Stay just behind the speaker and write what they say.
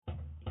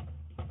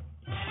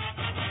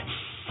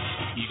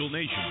Eagle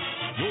Nation.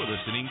 You're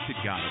listening to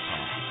Gotta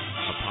Talk,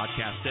 a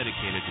podcast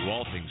dedicated to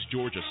all things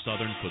Georgia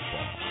Southern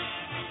football.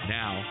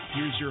 Now,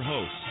 here's your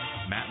hosts,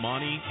 Matt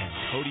Monty and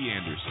Cody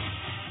Anderson.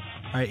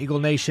 All right, Eagle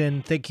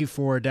Nation, thank you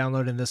for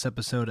downloading this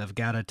episode of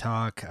Gotta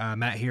Talk.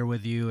 Matt here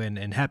with you,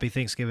 and happy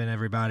Thanksgiving,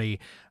 everybody.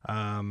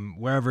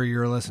 Wherever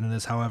you're listening to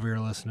this, however you're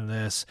listening to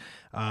this,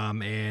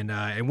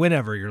 and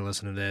whenever you're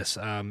listening to this,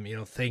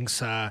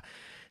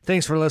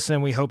 thanks for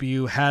listening. We hope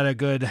you had a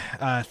good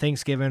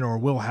Thanksgiving, or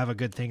will have a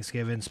good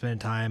Thanksgiving, spend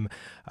time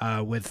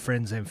with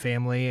friends and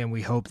family, and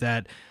we hope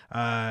that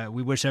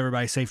we wish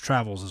everybody safe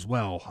travels as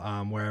well,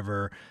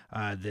 wherever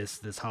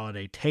this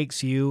holiday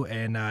takes you,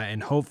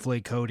 and hopefully,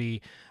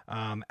 Cody,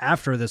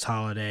 after this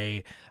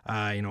holiday,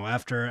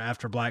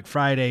 after Black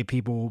Friday,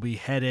 people will be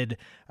headed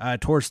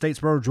towards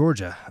Statesboro,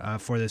 Georgia,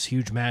 for this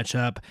huge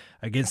matchup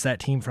against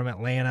that team from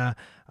Atlanta.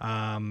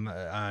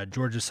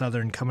 Georgia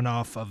Southern coming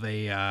off of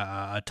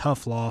a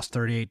tough loss,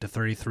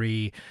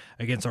 38-33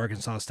 against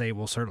Arkansas State.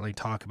 We'll certainly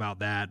talk about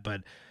that,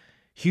 but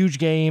huge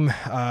game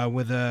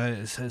with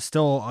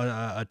still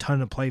a ton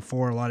to play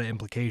for, a lot of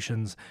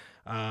implications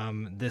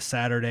this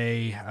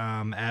Saturday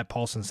at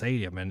Paulson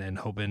Stadium, and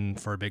hoping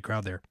for a big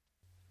crowd there.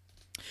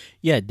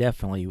 Yeah,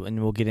 definitely,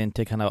 and we'll get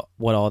into kind of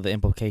what all the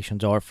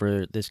implications are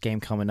for this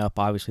game coming up.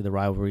 Obviously, the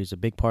rivalry is a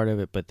big part of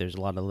it, but there's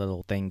a lot of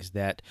little things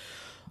that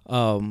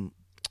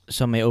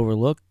some may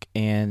overlook,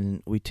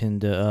 and we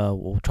tend to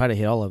we'll try to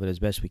hit all of it as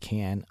best we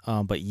can.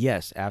 But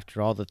yes,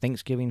 after all the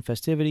Thanksgiving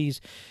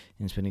festivities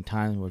and spending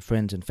time with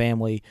friends and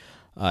family,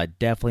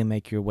 definitely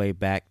make your way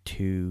back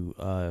to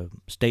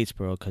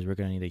Statesboro, because we're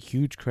going to need a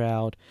huge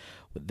crowd.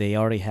 They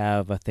already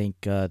have, I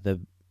think, the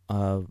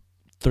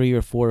 3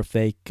 or 4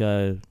 fake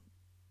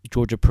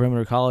Georgia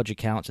Perimeter College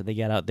accounts that they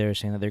got out there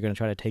saying that they're going to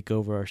try to take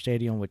over our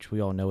stadium, which we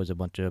all know is a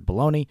bunch of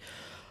baloney.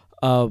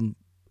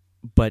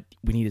 But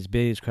we need as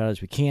big a crowd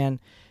as we can,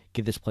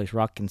 get this place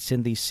rocking,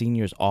 send these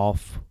seniors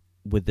off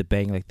with the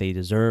bang like they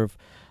deserve,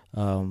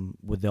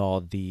 with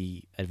all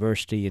the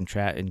adversity and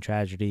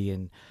tragedy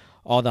and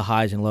all the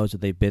highs and lows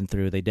that they've been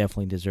through. They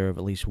definitely deserve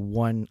at least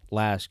one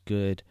last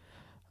good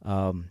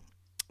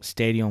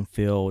stadium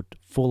filled,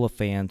 full of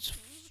fans,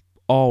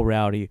 all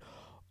rowdy,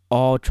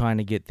 all trying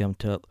to get them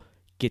to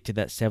get to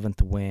that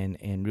 7th win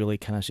and really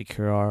kind of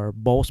secure our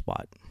bowl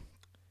spot.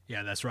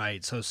 Yeah, that's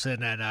right. So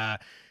sitting at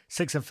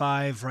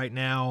 6-5 right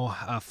now,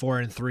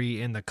 4-3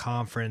 in the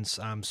conference.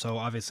 So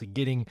obviously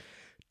getting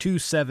to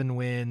 7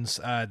 wins,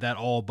 that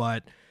all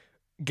but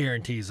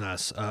guarantees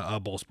us a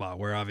bowl spot,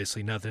 where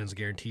obviously nothing's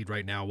guaranteed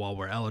right now while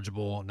we're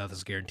eligible.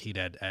 Nothing's guaranteed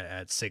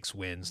at 6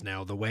 wins.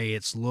 Now, the way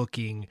it's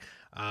looking,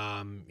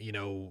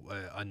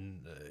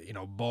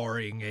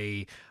 barring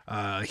a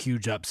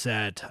huge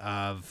upset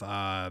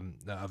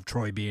of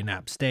Troy being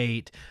App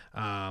State,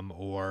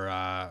 or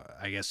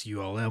I guess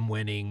ULM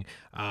winning,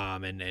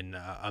 and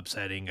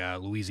upsetting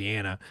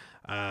Louisiana,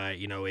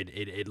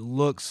 it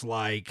looks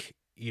like,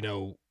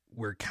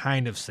 we're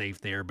kind of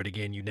safe there. But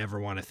again, you never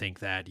want to think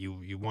that.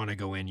 You want to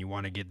go in, you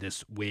want to get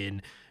this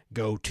win,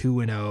 go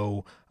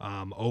 2-0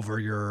 over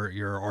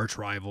your arch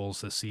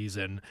rivals this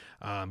season,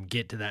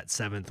 get to that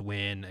 7th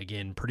win,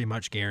 again, pretty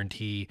much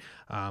guarantee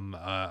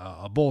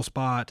a bowl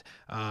spot,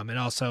 and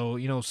also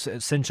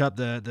cinch up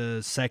the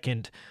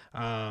second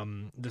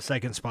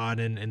spot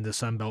in the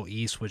Sun Belt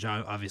East, which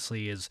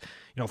obviously is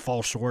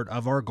falls short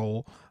of our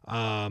goal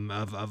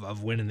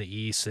of winning the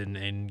East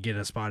and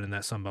getting a spot in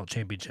that Sun Belt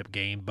championship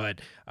game.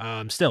 But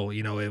still,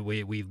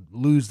 we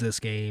lose this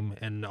game,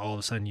 and all of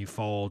a sudden you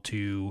fall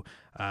to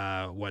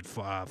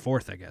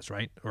 4th, I guess,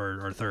 right?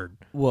 Or 3rd.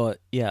 Well,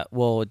 yeah.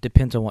 Well, it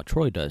depends on what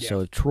Troy does. Yeah. So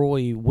if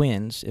Troy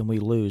wins and we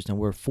lose, then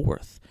we're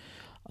 4th,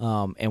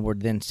 and we're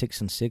then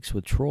 6-6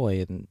 with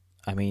Troy. And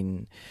I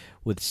mean,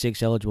 with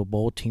 6 eligible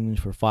bowl teams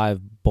for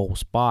 5 bowl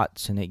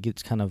spots, and it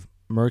gets kind of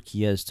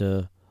murky as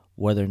to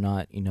whether or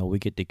not we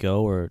get to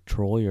go, or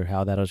Troy, or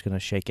how that is going to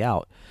shake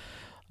out.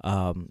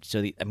 That's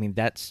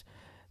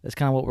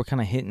kind of what we're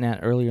kind of hitting at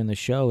earlier in the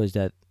show, is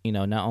that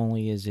not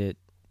only is it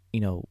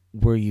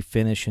where you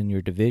finish in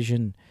your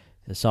division,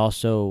 it's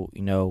also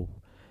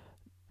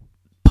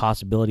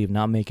possibility of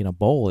not making a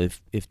bowl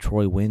if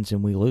Troy wins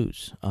and we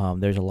lose.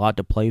 There's a lot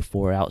to play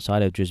for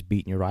outside of just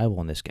beating your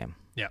rival in this game.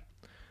 Yeah.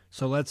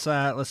 So let's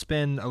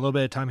spend a little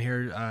bit of time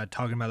here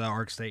talking about that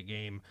Ark State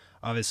game.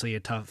 Obviously a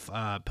tough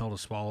pill to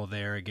swallow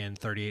there. Again,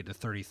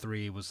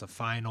 38-33 was the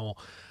final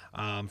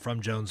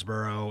from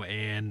Jonesboro,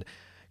 and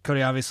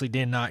Cody obviously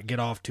did not get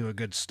off to a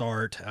good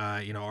start.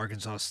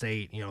 Arkansas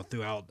State,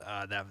 throughout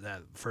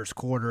that first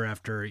quarter,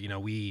 after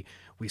we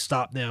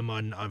stopped them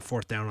on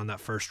 4th down on that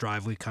first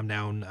drive. We come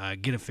down,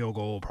 get a field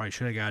goal. Probably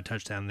should have got a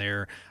touchdown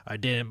there. I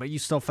didn't, but you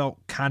still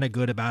felt kind of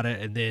good about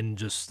it. And then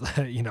just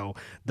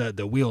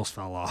the wheels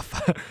fell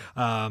off.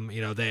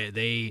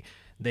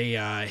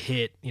 They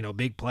hit,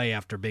 big play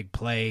after big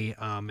play,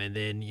 and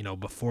then,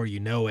 before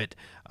you know it,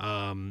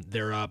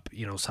 they're up,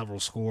 several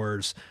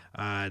scores.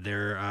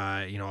 They're,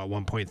 at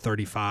one point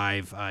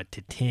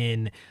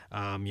 35-10.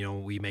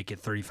 We make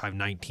it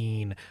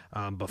 35-19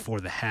 before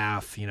the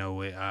half.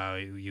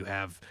 You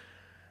have,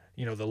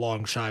 the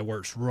long shy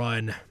works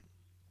run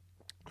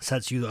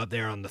sets you up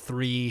there on the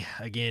 3.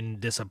 Again,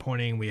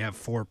 disappointing. We have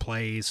 4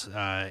 plays,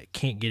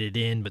 can't get it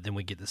in, but then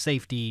we get the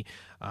safety.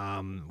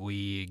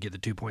 We get the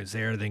 2 points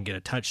there, then get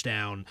a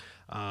touchdown,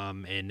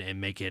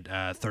 and make it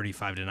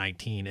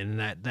 35-19. And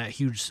that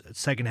huge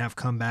second half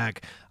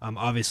comeback,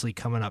 obviously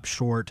coming up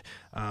short.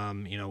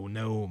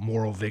 No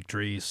moral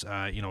victories,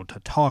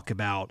 to talk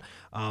about.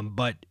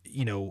 But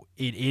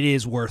it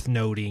is worth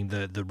noting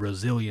the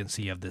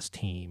resiliency of this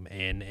team,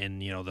 and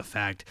the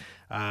fact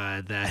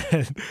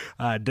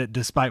that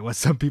despite what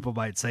some people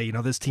might say,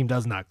 this team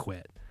does not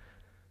quit.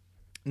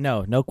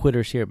 No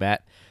quitters here,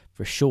 Matt,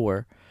 for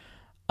sure.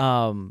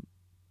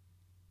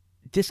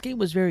 This game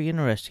was very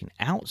interesting.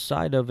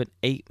 Outside of an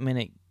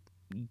 8-minute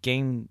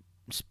game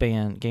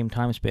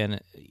time span,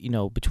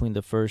 between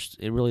the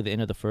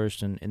end of the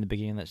first and the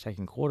beginning of that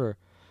second quarter,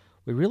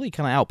 we really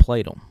kind of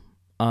outplayed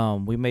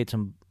them. We made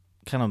some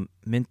kind of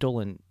mental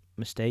and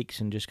mistakes,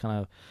 and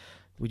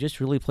we just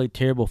really played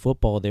terrible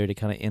football there to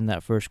kind of end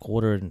that first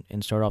quarter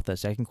and start off that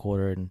second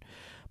quarter. And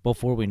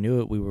before we knew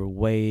it, we were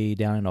way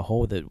down in a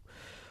hole that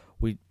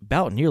we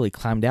about nearly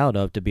climbed out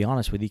of, to be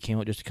honest with you. Came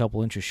up just a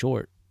couple inches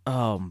short.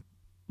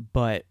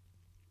 But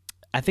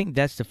I think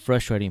that's the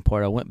frustrating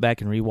part. I went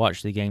back and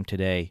rewatched the game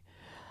today,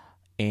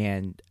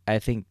 and I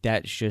think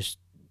that's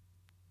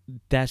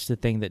the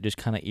thing that just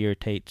kind of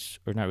irritates,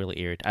 or not really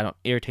irritates.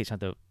 Irritate's not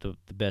the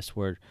best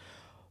word,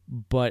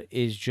 but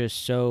is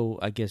just so,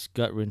 I guess,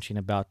 gut-wrenching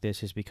about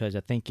this is because I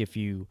think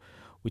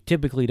we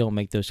typically don't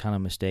make those kind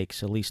of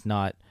mistakes, at least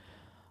not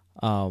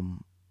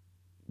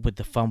with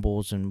the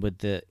fumbles and with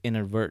the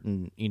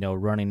inadvertent,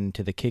 running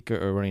into the kicker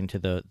or running to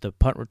the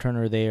punt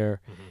returner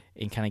there,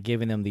 and kind of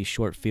giving them these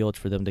short fields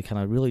for them to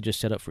kind of really just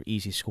set up for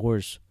easy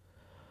scores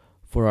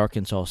for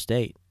Arkansas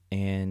State.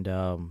 And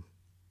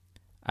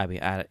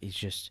it's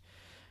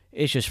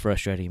just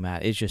frustrating,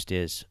 Matt. It just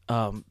is.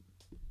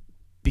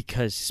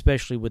 Because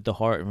especially with the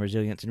heart and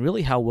resilience and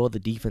really how well the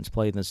defense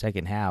played in the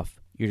second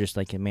half, you're just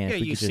thinking, man. Yeah,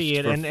 if we you could see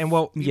just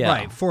it,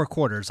 right, 4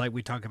 quarters like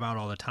we talk about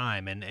all the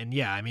time, and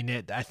yeah, I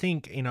mean, I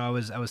think I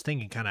was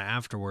thinking kind of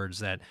afterwards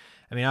that,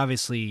 I mean,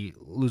 obviously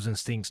losing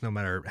stinks no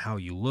matter how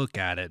you look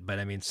at it, but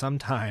I mean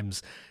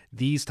sometimes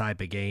these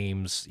type of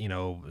games,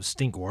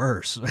 stink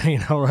worse,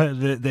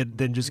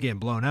 than just getting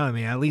blown out. I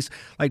mean, at least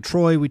like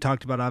Troy, we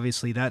talked about,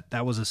 obviously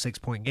that was a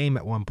 6-point game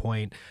at one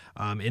point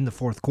in the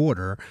fourth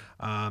quarter.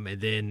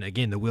 And then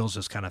again, the wheels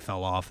just kind of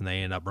fell off and they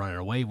ended up running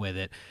away with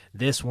it.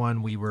 This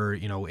one, we were,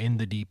 in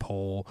the deep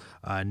hole,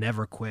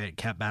 never quit,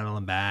 kept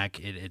battling back.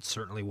 It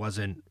certainly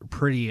wasn't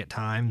pretty at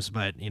times,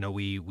 but,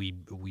 we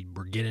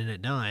were getting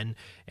it done.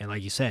 And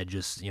like you said,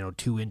 just,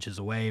 2 inches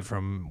away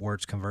from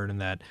Wirtz converting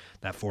that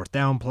fourth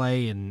down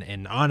play.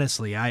 And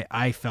honestly,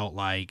 I felt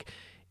like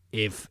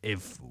if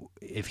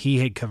he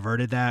had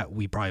converted that,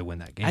 we probably win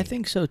that game. I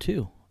think so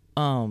too.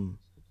 I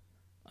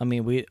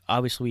mean, we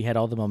had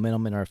all the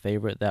momentum in our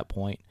favor at that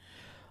point.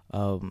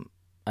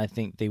 I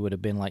think they would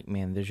have been like,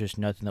 man, there's just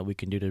nothing that we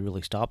can do to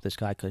really stop this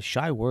guy. Because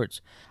Shai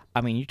Wirtz, I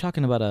mean, you're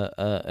talking about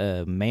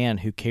a man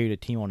who carried a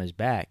team on his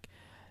back.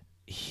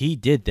 He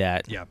did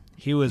that. Yeah,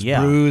 he was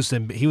bruised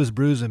and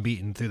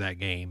beaten through that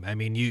game. I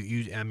mean,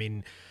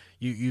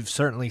 you've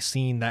certainly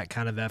seen that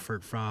kind of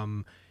effort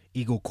from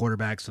Eagle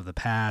quarterbacks of the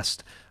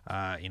past.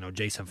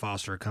 Jason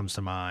Foster comes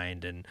to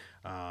mind, and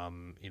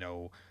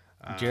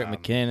Jarrett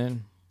McKinnon.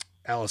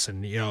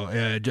 Ellison,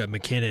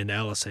 McKinnon,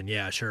 Ellison,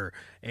 yeah, sure.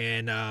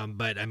 And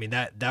but I mean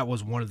that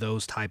was one of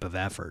those type of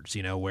efforts,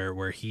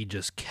 where he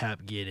just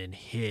kept getting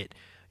hit,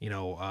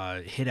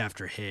 hit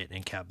after hit,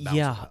 and kept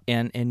bouncing up.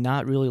 and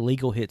not really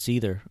legal hits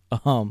either.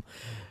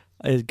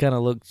 It kind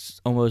of looks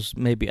almost,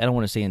 maybe, I don't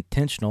want to say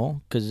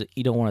intentional, because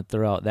you don't want to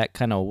throw out that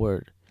kind of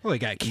word. Well, he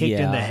got kicked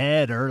in the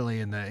head early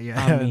in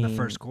the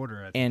first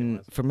quarter.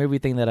 And from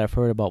everything that I've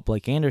heard about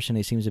Blake Anderson,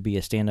 he seems to be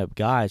a stand-up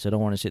guy, so I don't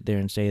want to sit there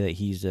and say that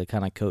he's the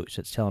kind of coach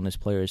that's telling his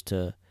players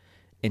to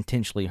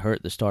intentionally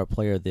hurt the star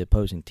player of the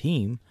opposing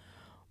team.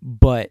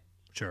 But,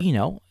 sure.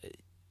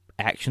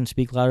 Actions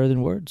speak louder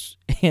than words.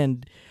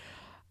 And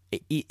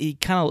it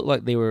kind of looked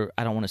like they were,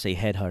 I don't want to say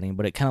headhunting,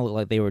 but it kind of looked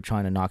like they were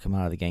trying to knock him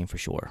out of the game for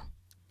sure.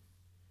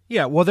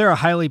 Yeah, well, they're a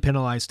highly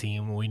penalized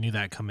team. We knew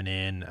that coming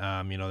in.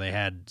 They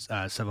had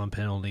 7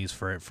 penalties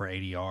for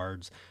 80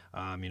 yards.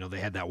 They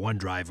had that one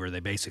drive where they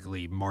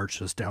basically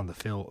marched us down the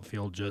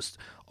field just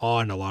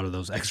on a lot of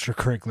those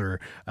extracurricular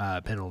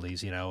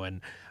penalties,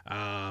 and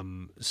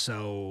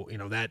so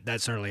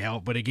that certainly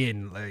helped. But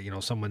again,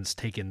 someone's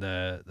taking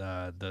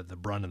the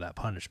brunt of that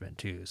punishment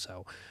too.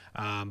 So,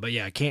 but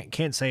yeah,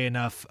 can't say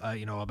enough,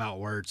 about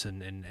Wirtz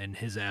and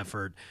his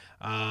effort.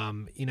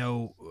 And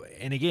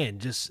again,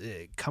 just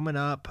coming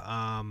up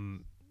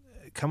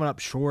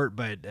short,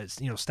 but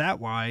stat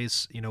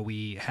wise,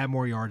 we had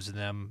more yards than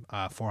them,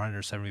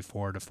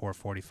 474 to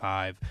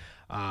 445.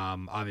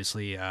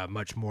 Obviously,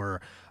 much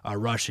more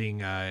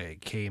rushing,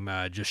 came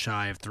just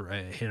shy of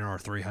hitting our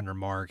 300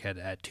 mark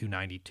at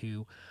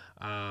 292.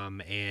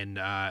 And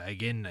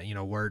again,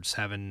 Wirtz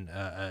having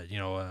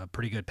a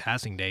pretty good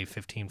passing day,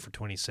 15 for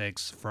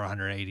 26 for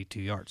 182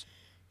 yards.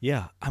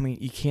 Yeah, I mean,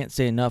 you can't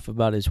say enough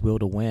about his will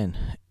to win,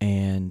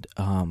 and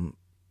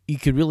you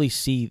could really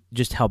see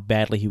just how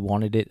badly he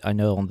wanted it. I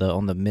know on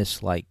the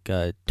missed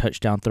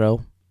touchdown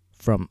throw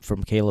from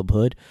Caleb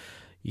Hood,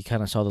 you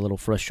kind of saw the little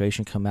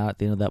frustration come out at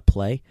the end of that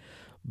play.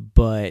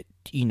 But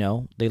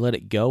they let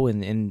it go,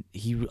 and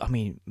he, I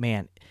mean,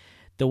 man,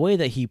 the way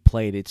that he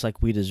played, it's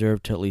like we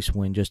deserve to at least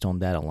win just on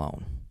that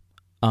alone.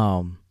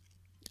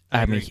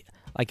 I mean,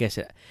 like I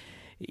said,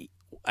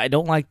 I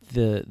don't like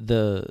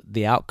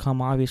the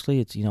outcome. Obviously,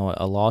 it's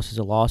a loss is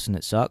a loss and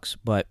it sucks.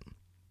 But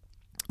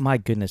my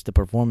goodness, the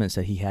performance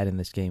that he had in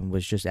this game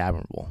was just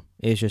admirable.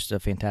 It's just a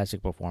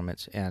fantastic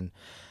performance, and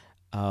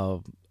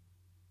I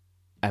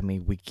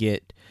mean, we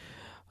get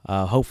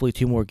hopefully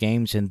 2 more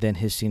games, and then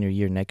his senior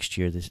year next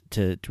year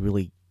to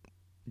really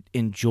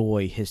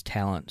enjoy his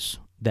talents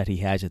that he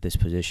has at this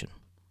position.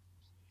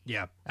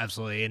 Yeah,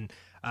 absolutely. And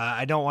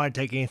I don't want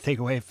to take anything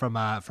away from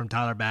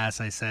Tyler Bass.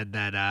 I said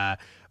that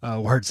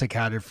Wirtz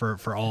accounted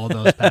for all of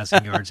those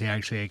passing yards. He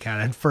actually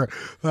accounted for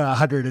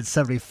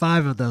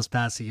 175 of those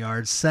passing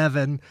yards.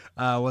 7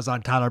 was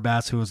on Tyler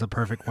Bass, who was a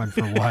perfect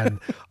 1-for-1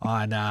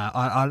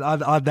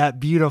 on that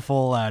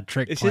beautiful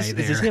trick play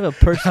there. Does he have a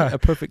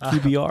perfect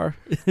QBR?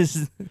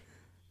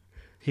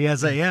 He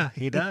has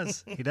he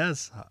does.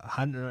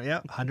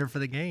 100 for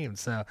the game.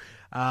 So,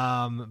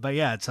 but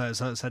yeah, so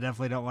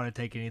definitely don't want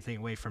to take anything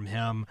away from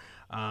him.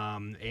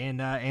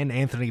 And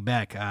Anthony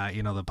Beck,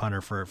 the punter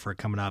for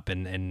coming up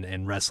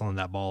and wrestling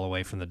that ball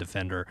away from the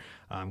defender,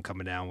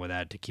 coming down with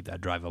that to keep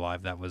that drive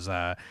alive. That was,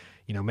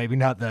 maybe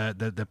not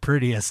the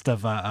prettiest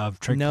of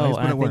trick plays,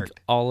 but it worked. Think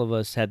all of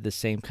us had the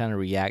same kind of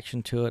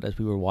reaction to it as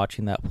we were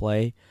watching that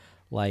play,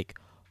 like,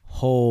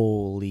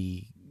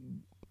 holy,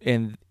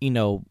 and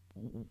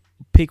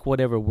pick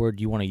whatever word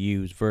you want to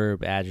use,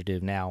 verb,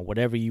 adjective, noun,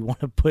 whatever you want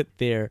to put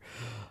there.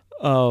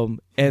 And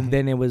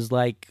then it was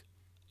like,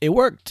 it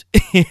worked.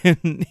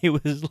 And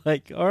it was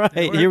like, all right,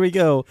 here we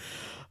go.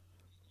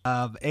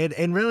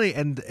 And really,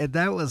 and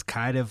that was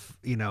kind of,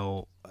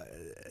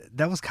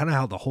 that was kind of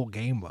how the whole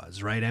game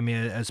was, right? I mean,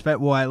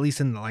 at least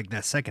in like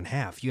that second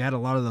half, you had a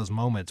lot of those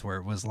moments where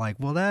it was like,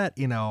 well, that,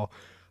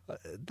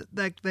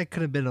 that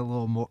could have been a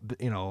little more,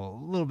 a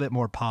little bit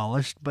more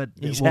polished, but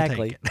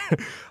exactly.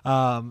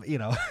 We'll take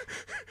it.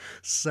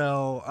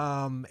 So,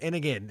 and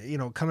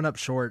again, coming up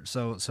short,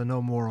 so no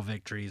moral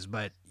victories,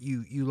 but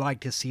you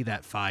like to see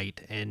that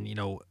fight, and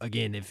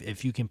again,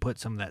 if you can put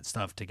some of that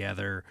stuff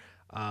together,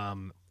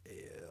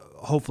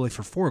 hopefully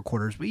for 4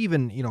 quarters, but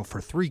even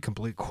for 3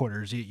 complete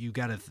quarters, you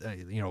got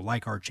to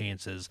like our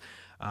chances,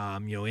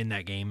 in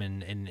that game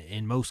and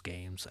in most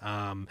games.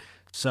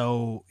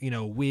 So,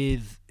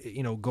 with,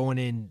 going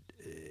in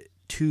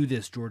to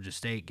this Georgia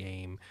State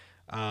game,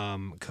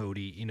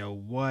 Cody,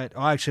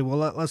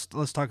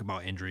 let's talk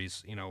about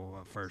injuries,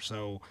 first.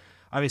 So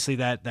obviously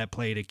that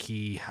played a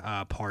key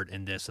part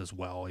in this as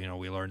well.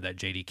 We learned that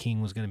J.D. King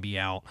was going to be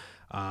out,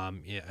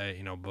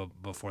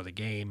 before the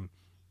game.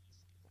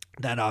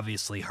 That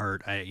obviously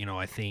hurt.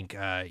 I think,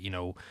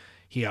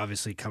 he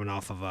obviously coming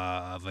off of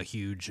a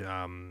huge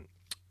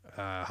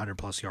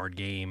 100-plus yard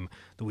game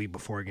the week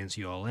before against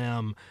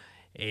ULM.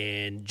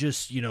 And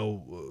just,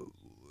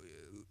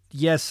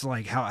 yes,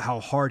 like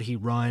how hard he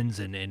runs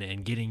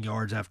and getting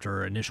yards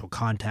after initial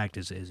contact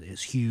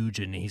is huge,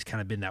 and he's kind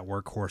of been that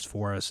workhorse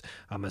for us,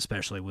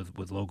 especially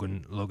with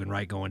Logan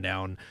Wright going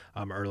down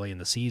early in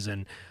the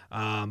season.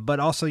 But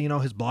also,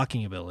 his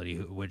blocking ability,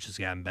 which has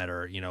gotten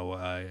better,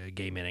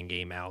 game in and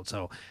game out.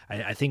 So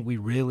I think we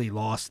really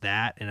lost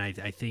that, and I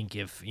think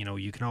if,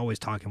 you can always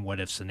talk in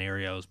what-if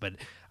scenarios, but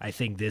I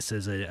think this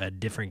is a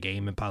different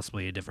game and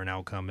possibly a different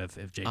outcome if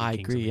J.D. I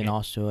King's agree, and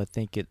also I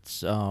think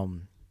it's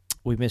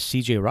we missed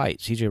C.J. Wright.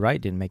 C.J.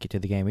 Wright didn't make it to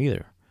the game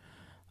either.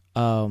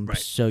 Right.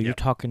 So you're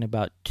talking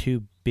about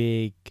 2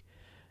 big,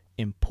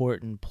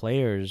 important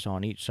players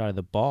on each side of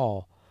the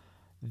ball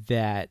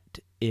that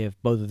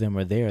if both of them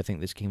are there, I think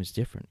this game is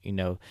different.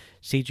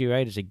 C.J.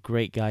 Wright is a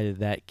great guy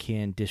that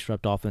can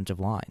disrupt offensive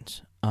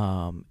lines.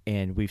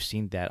 And we've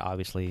seen that,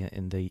 obviously,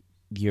 in the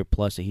year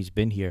plus that he's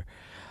been here.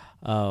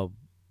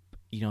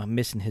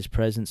 Missing his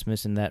presence,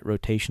 missing that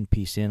rotation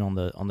piece in on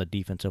the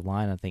defensive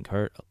line, I think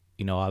hurt,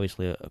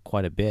 obviously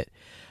quite a bit.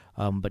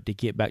 But to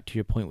get back to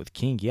your point with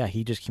King, yeah,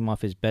 he just came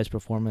off his best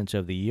performance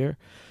of the year.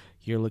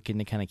 You're looking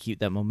to kind of keep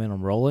that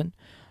momentum rolling.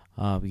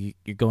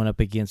 You're going up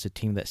against a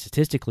team that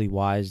statistically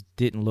wise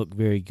didn't look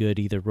very good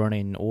either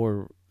running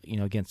or,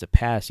 against the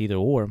pass, either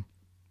or.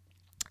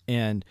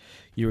 And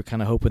you were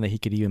kind of hoping that he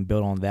could even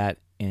build on that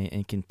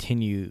and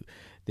continue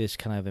this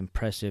kind of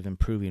impressive,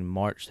 improving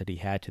march that he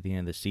had to the end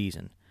of the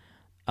season.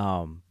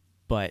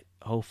 But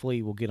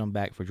hopefully we'll get him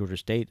back for Georgia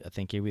State. I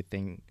think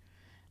everything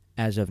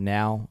as of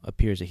now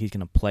appears that he's going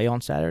to play on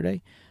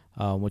Saturday,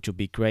 which will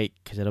be great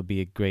because that'll be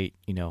a great,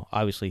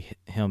 obviously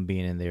him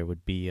being in there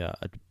would be a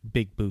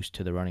big boost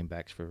to the running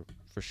backs for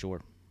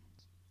sure.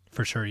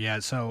 For sure, yeah.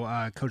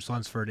 So Coach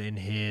Lunsford in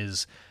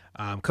his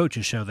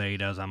coaches show that he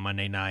does on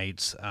Monday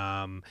nights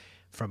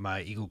from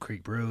Eagle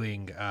Creek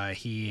Brewing.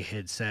 He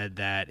had said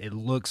that it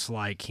looks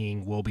like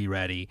King will be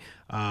ready,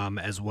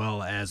 as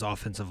well as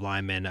offensive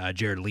lineman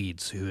Jared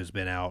Leeds, who has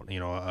been out,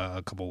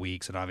 a couple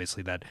weeks, and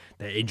obviously that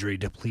injury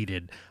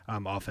depleted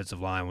offensive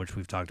line, which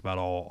we've talked about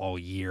all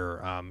year,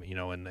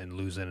 and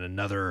losing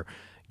another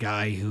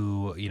guy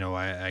who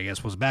I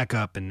guess was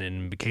backup and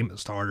then became a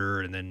starter,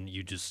 and then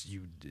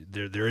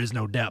there is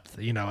no depth.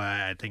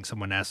 I think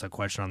someone asked a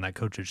question on that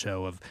coach's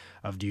show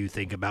of do you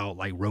think about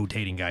like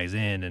rotating guys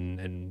in,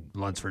 and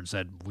Lunsford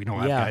said we don't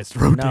have guys to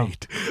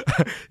rotate.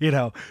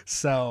 No.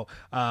 So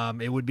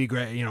it would be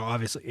great.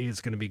 Obviously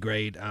it's going to be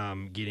great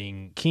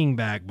getting King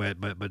back,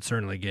 but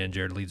certainly getting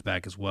Jared Leeds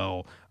back as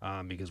well,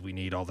 because we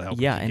need all the help.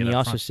 Yeah, and he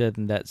also said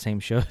in that same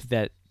show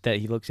that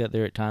he looks out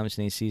there at times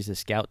and he sees the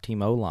scout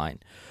team O-line.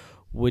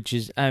 Which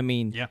is,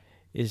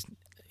 it's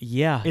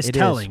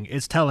telling.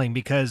 It's telling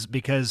because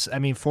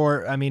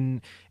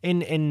in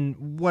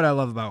what I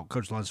love about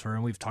Coach Lunsford,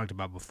 and we've talked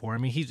about before.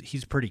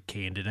 He's pretty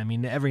candid.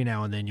 Every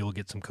now and then you'll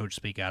get some coach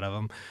speak out of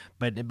him,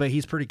 but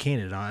he's pretty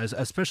candid,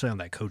 especially on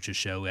that coach's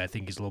show. I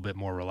think he's a little bit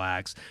more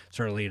relaxed.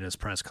 Certainly in his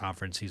press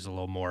conference, he's a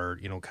little more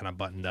kind of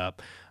buttoned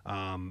up.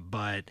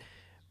 But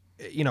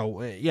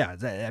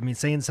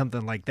saying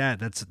something like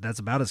that's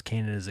about as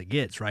candid as it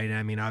gets, right?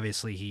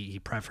 Obviously he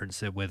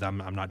preferenced it with I'm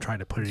not trying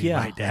to put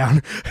anybody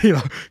down,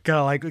 kind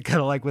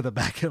of like with a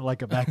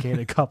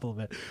backhanded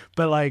compliment,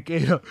 but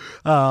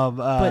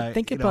but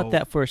think about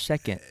that for a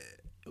second.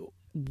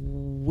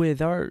 With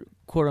our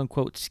quote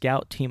unquote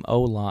scout team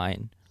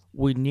O-line,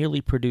 we nearly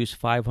produced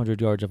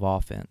 500 yards of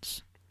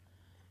offense.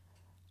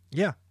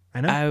 Yeah, I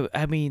know.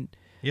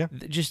 Yeah.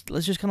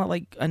 Let's just kind of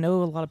I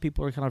know a lot of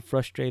people are kind of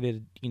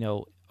frustrated,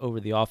 over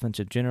the offense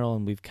in general,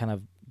 and we've kind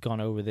of gone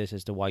over this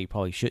as to why you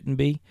probably shouldn't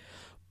be.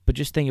 But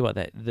just think about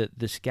that.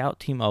 The scout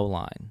team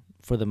O-line,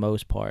 for the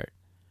most part,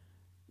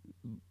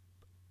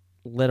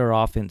 led our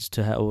offense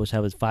to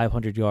have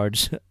 500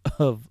 yards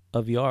of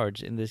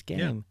yards in this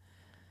game.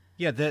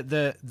 Yeah,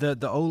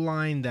 the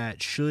O-line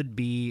that should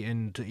be,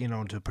 and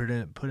to put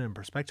it in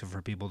perspective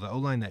for people, the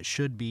O-line that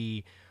should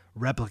be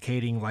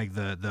replicating like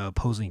the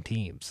opposing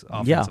team's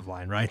offensive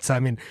line, right? So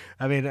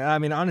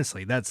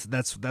honestly, that's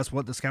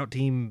what the scout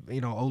team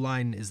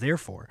O-line is there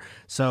for.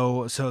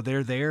 So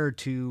they're there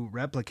to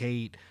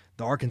replicate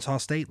the Arkansas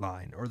State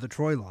line or the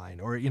Troy line,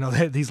 or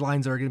these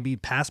lines are going to be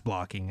pass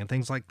blocking and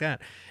things like that,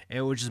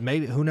 which is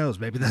maybe, who knows,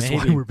 maybe that's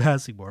why we're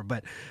passing more,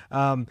 but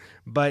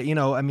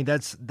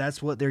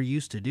that's what they're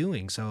used to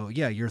doing. So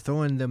yeah, you're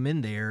throwing them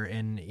in there,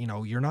 and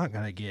you're not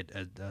going to get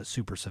a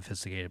super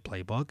sophisticated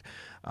playbook,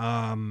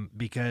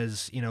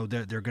 because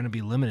they're going to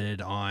be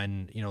limited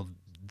on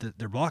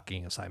their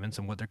blocking assignments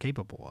and what they're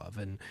capable of,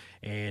 and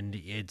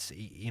it's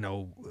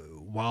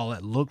while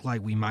it looked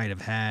like we might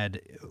have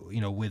had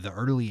with the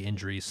early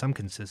injuries some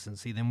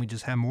consistency, then we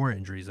just have more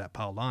injuries that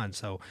piled on.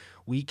 So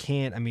we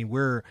can't.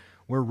 We're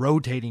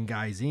rotating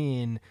guys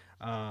in,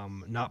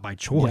 not by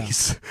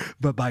choice,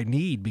 but by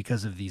need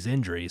because of these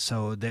injuries.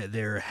 So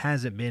there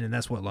hasn't been, and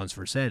that's what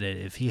Lunsford said.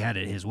 If he had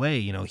it his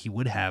way, he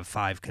would have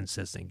 5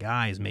 consistent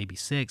guys, maybe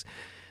 6.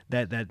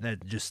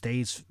 That just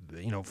stays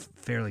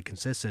fairly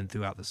consistent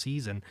throughout the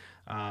season,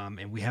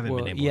 and we haven't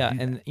been able to do that.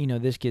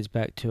 And this gets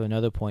back to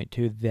another point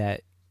too,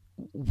 that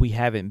we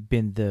haven't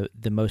been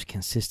the most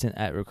consistent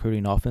at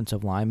recruiting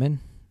offensive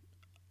linemen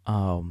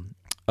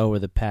over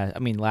the past.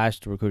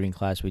 Last recruiting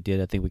class we did,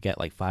 I think we got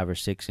like 5 or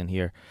 6 in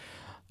here,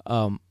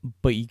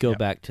 but you go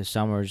back to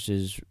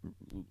Summers'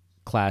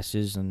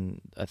 classes,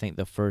 and I think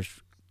the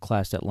first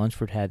class that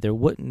Lunsford had,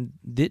 didn't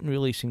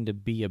really seem to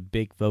be a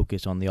big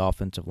focus on the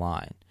offensive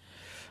line.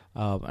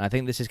 And I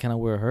think this is kind of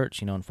where it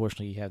hurts.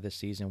 Unfortunately, you have this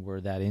season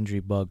where that injury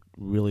bug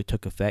really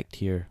took effect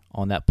here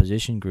on that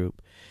position group.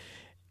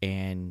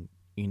 And,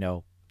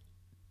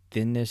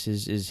 thinness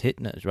is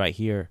hitting us right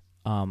here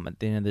at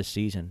the end of this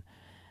season.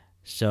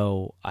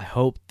 So I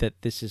hope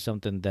that this is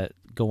something that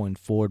going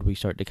forward we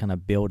start to kind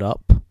of build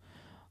up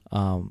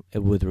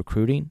with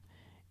recruiting,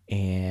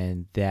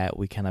 and that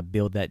we kind of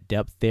build that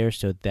depth there,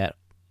 so that,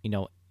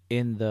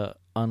 in the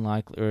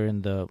unlikely or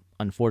in the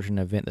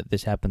unfortunate event that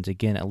this happens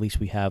again, at least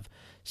we have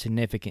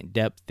significant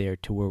depth there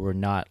to where we're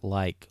not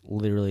like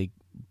literally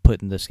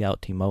putting the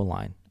scout team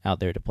O-line out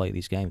there to play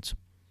these games.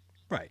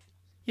 Right.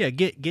 Yeah,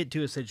 get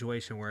to a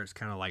situation where it's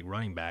kind of like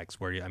running backs,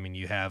 where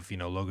you have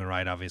Logan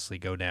Wright obviously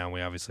go down.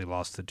 We obviously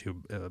lost the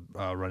 2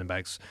 running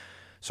backs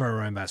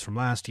from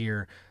last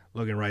year.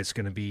 Logan Wright's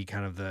going to be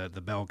kind of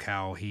the bell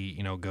cow. He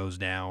goes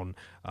down.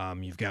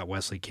 You've got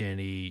Wesley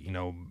Kennedy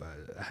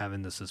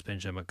having the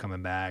suspension but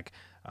coming back,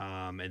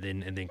 and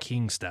then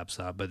King steps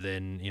up. But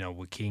then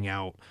with King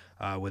out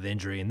with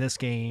injury in this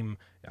game,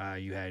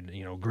 you had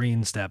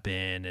Green step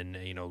in, and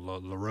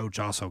LaRoche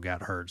also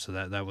got hurt. So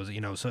that was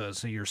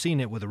so you're seeing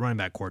it with the running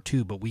back core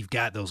too. But we've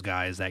got those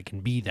guys that can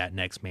be that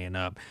next man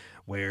up,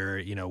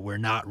 where we're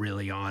not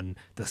really on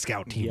the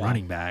scout team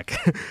running back.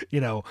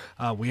 We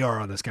are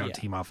on the scout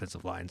team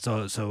offensive line.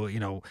 So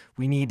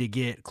we need to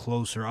get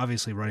closer.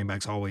 Obviously, running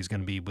back's always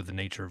going to be with the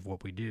nature of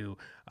what we do.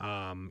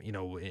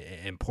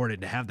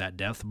 important to have that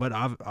depth. But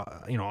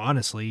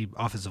honestly,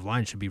 offensive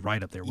line should be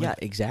right up there with Yeah, it.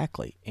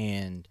 exactly.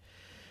 And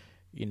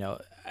I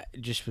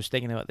just was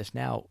thinking about this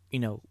now.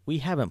 We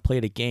haven't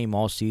played a game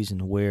all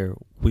season where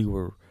we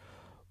were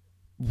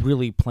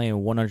really playing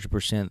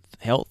 100%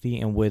 healthy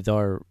and with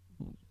our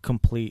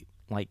complete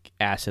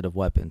asset of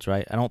weapons,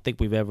 right? I don't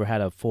think we've ever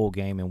had a full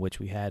game in which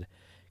we had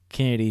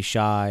Kennedy,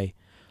 Shy,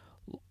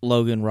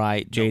 Logan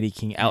Wright, J.D.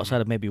 King,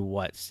 outside of maybe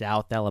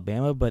South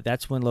Alabama, but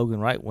that's when Logan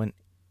Wright went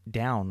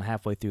down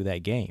halfway through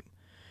that game.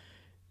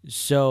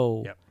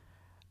 So, Yep.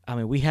 I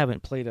mean, we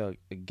haven't played a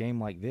game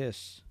like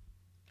this,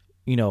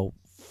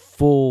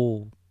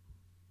 full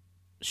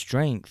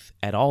strength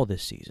at all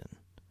this season.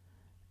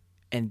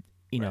 And,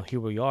 Right. here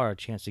we are, a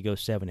chance to go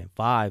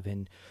 7-5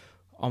 and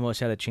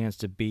almost had a chance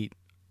to beat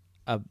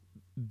a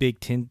Big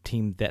Ten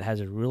team that has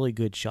a really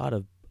good shot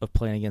of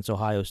playing against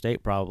Ohio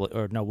State probably,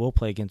 or no, we'll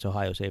play against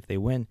Ohio State if they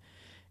win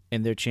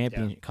in their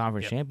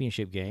conference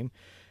championship game.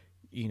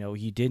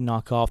 You did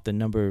knock off the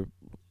number,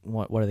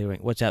 what are they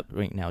ranked? What's that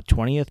ranked now?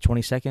 20th,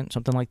 22nd,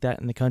 something like that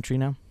in the country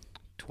now?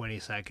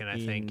 22nd,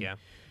 I think, yeah.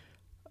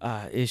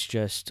 It's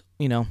just,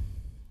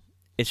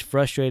 it's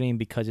frustrating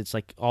because it's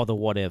like all the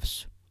what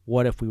ifs.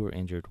 What if we were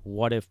injured?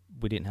 What if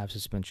we didn't have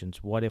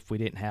suspensions? What if we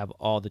didn't have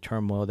all the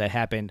turmoil that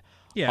happened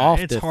off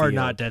the it's hard field?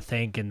 not to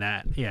think in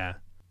that. Yeah,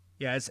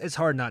 it's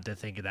hard not to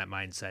think in that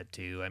mindset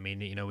too. I mean,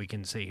 we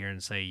can sit here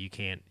and say you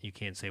can't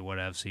say what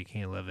if, so you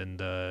can't live in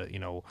the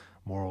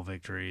moral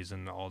victories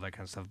and all that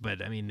kind of stuff.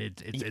 But I mean,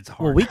 it's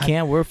hard. Well, we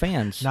can. We're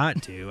fans.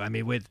 Not to. I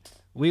mean,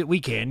 we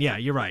can. Yeah,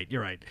 you're right.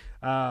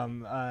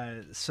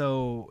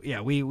 So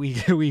yeah, we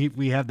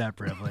have that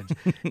privilege,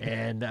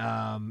 and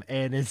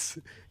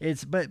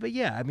but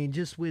yeah, I mean,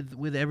 just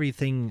with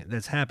everything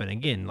that's happened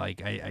again,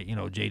 like I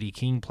J.D.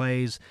 King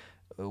plays,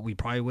 we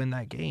probably win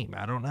that game.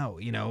 I don't know.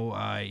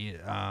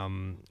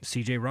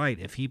 C.J. Wright,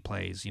 if he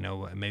plays,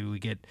 maybe we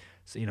get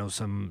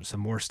some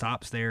more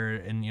stops there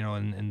in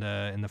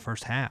the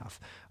first half,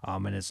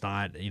 and it's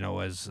not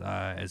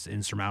as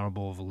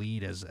insurmountable of a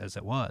lead as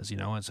it was.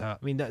 It's I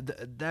mean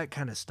that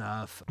kind of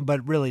stuff.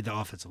 But really the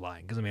offensive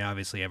line, because I mean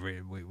obviously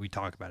we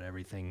talk about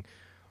everything.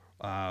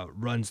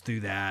 Runs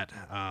through that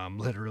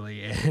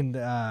literally, and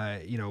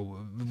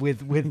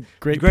with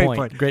great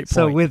point.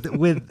 So with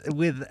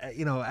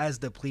as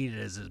depleted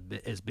as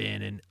it has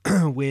been,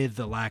 and with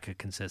the lack of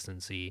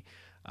consistency,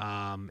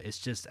 it's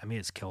just, I mean,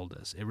 it's killed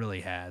us. It really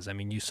has. I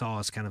mean, you saw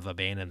us kind of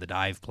abandon the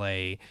dive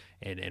play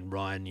and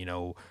run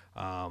the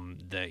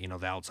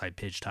outside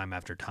pitch time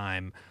after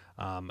time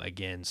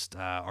against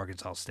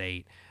Arkansas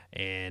State.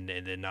 And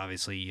then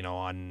obviously,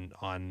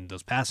 on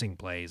those passing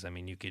plays, I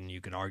mean, you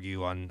can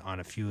argue on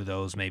a few of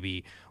those.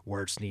 Maybe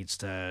Wirtz needs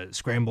to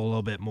scramble a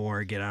little bit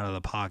more, get out of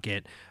the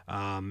pocket,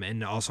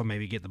 and also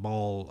maybe get the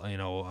ball,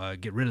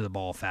 get rid of the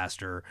ball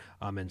faster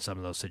in some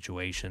of those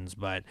situations.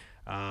 But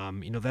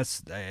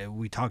that's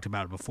we talked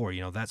about it before.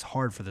 That's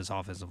hard for this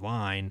offensive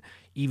line,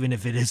 even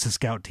if it is a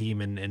scout team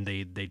and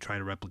they try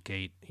to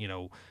replicate,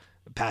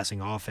 passing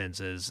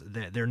offenses.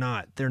 They're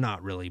not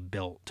really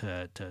built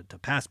to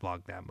pass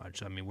block that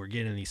much. I mean, we're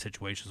getting in these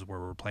situations where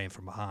we're playing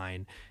from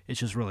behind. It's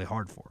just really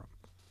hard for them.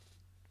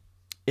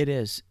 It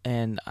is,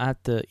 and I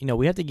have to,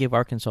 we have to give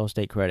Arkansas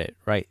State credit,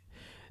 right?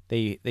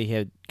 They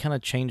had kind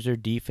of changed their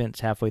defense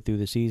halfway through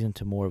the season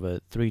to more of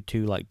a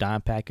 3-2 like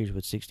dime package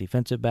with 6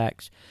 defensive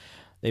backs.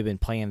 They've been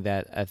playing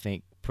that, I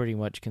think, pretty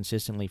much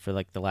consistently for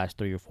like the last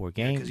 3 or 4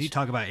 games. Because you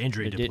talk about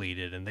injury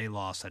depleted, and they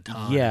lost a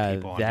ton of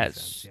people on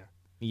defense.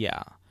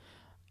 Yeah.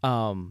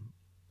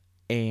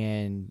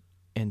 And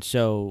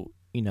so,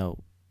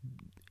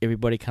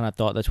 everybody kind of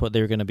thought that's what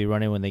they were going to be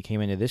running when they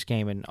came into this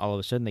game, and all of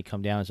a sudden they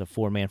come down as a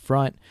 4-man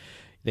front.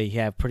 They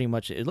have pretty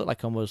much, it looked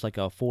like almost like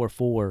a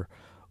 4-4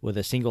 with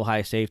a single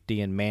high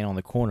safety and man on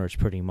the corners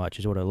pretty much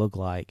is what it looked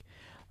like,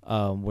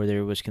 where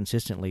there was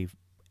consistently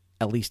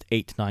at least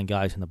 8 to 9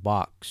 guys in the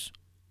box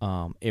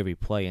every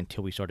play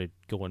until we started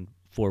going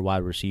 4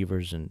 wide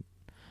receivers and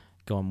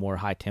going more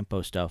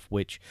high-tempo stuff,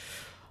 which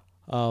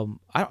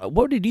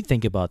what did you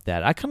think about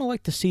that? I kind of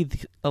like to see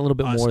a little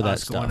bit more of that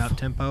stuff. Going up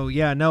tempo.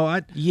 Yeah, no,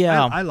 I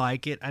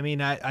like it. I mean,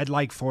 I'd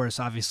like for us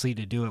obviously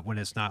to do it when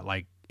it's not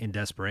like in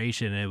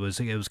desperation. It was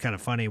kind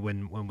of funny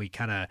when we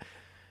kind of,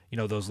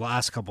 those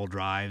last couple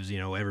drives,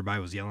 everybody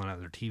was yelling at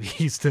their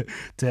TVs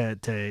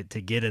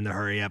to get in the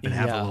hurry up and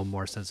have a little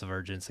more sense of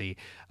urgency.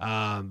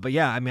 But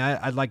yeah, I mean,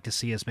 I'd like to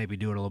see us maybe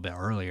do it a little bit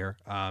earlier.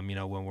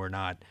 When we're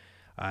not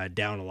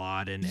down a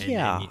lot and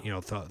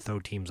throw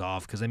teams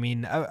off, because I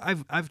mean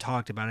I've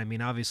talked about it. I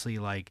mean, obviously,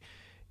 like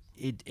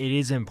it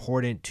is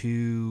important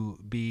to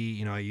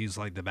be, I use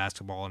like the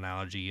basketball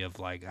analogy of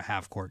like a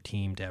half court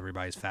team to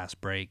everybody's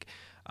fast break,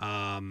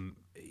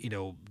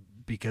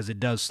 because it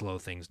does slow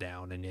things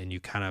down and you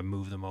kind of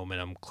move the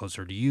momentum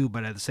closer to you.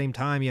 But at the same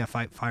time,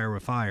 fight fire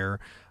with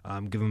fire,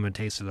 give them a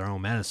taste of their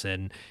own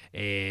medicine.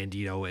 And,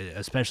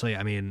 especially,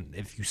 I mean,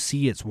 if you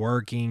see it's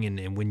working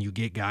and when you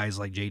get guys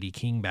like J.D.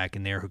 King back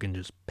in there who can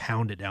just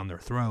pound it down their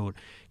throat,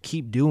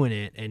 keep doing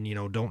it and,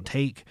 don't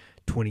take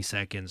 20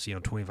 seconds,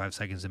 25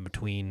 seconds in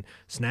between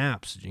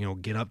snaps,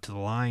 get up to the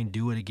line,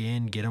 do it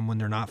again, get them when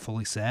they're not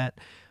fully set.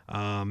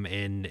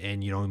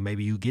 And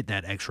maybe you get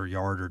that extra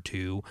yard or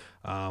two,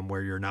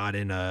 where you're not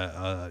in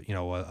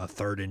a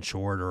third and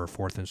short or a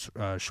fourth and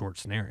short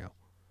scenario.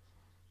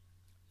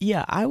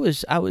 Yeah, I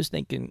was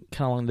thinking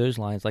kind of along those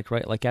lines,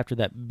 like after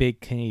that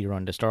big Kennedy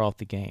run to start off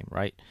the game,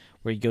 right,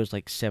 where he goes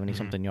like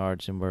 70-something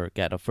yards and we're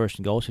got a first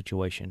and goal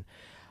situation.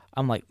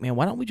 I'm like, man,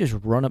 why don't we just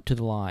run up to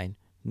the line,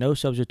 no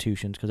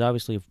substitutions, because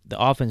obviously if the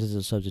offense is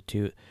a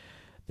substitute,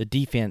 the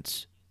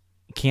defense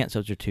can't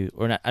substitute,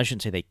 or not. I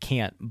shouldn't say they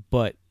can't,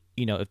 but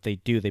if they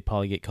do, they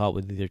probably get caught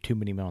with either too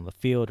many men on the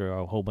field or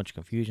a whole bunch of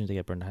confusions. They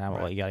get burned out,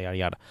 right. Yada yada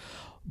yada.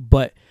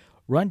 But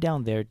run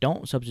down there,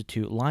 don't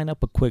substitute, line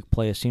up a quick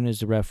play as soon as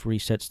the referee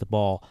sets the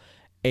ball,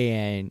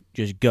 and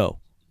just go.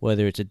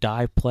 Whether it's a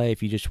dive play,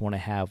 if you just want to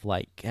have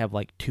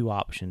two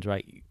options,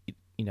 right?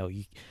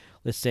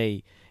 Let's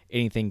say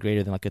anything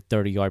greater than like a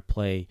 30-yard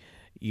play,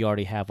 you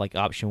already have like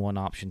option 1,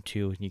 option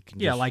 2, and you can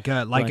just a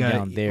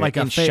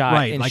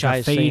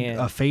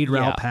fade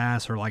route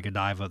pass or like a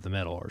dive up the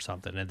middle or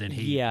something, and then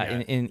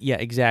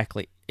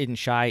exactly. And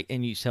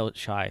you sell it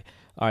shy.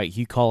 All right,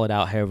 you call it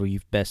out however you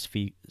best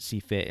see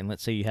fit. And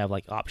let's say you have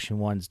like option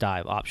 1's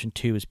dive, option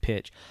 2 is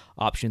pitch,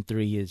 option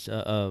 3 is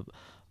a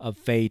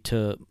fade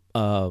to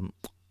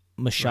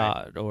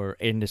Mashad or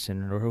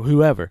Anderson or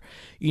whoever.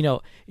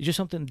 It's just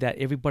something that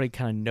everybody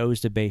kind of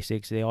knows the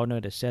basics. They all know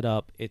to set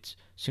up. It's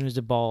as soon as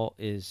the ball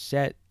is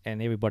set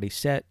and everybody's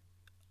set,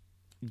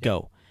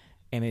 go.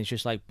 And it's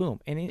just like boom.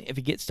 And if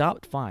it gets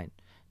stopped, fine.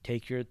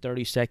 Take your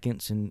 30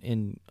 seconds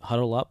and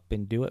huddle up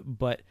and do it.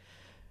 But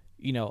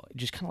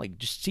just kind of like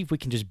just see if we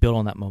can just build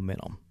on that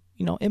momentum.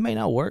 It may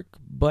not work,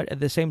 but at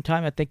the same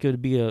time, I think it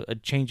would be a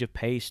change of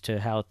pace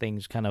to how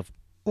things kind of.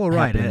 Well,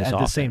 right. At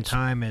the same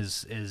time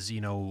as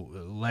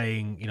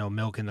laying,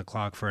 milking the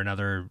clock for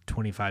another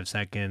 25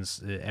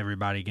 seconds,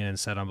 everybody getting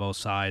set on both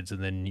sides,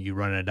 and then you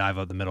run a dive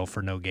up the middle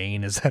for no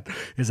gain. Is that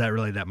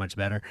really that much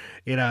better?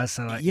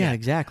 So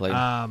exactly.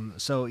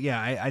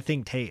 I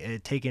think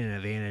taking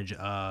advantage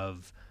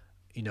of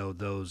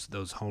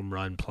those home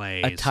run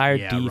plays, a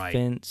tired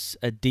defense,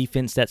 a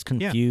defense that's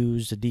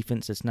confused, a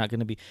defense that's not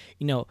going to be,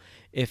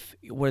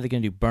 what are they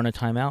going to do? Burn a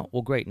timeout?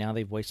 Well, great. Now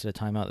they've wasted a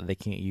timeout that they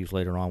can't use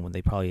later on when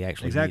they probably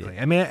actually exactly. need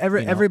it. I mean,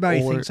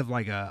 everybody thinks of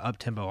like a up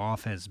tempo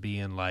offense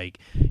being like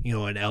an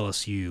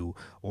LSU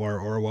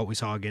or what we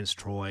saw against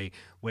Troy,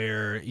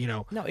 where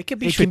no, it could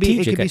be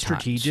strategic. It could be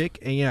strategic,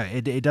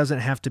 and it doesn't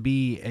have to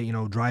be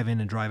drive in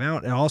and drive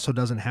out. It also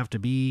doesn't have to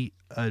be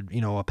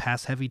a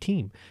pass heavy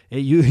team.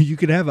 You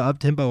could have an up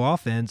tempo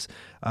offense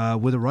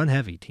with a run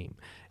heavy team.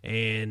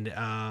 And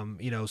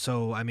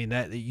so I mean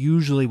that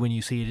usually when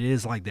you see it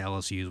is like the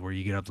LSU's where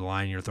you get up the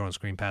line, you're throwing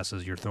screen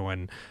passes, you're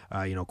throwing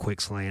quick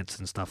slants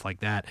and stuff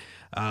like that.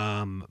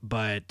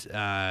 But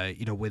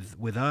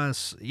with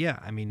us,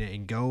 I mean,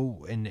 and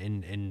go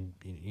and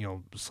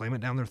slam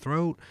it down their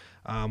throat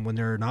when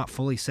they're not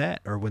fully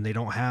set or when they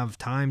don't have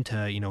time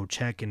to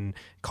check and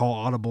call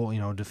audible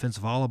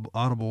defensive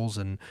audibles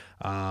and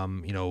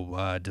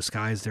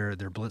disguise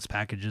their blitz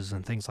packages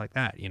and things like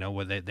that.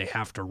 Where they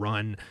have to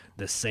run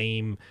the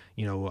same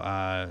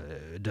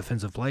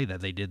defensive play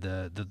that they did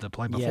the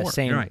play before. Yeah,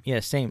 same. Right.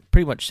 Yeah, same.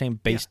 Pretty much same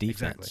base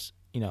defense.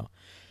 Exactly.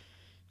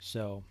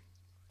 So.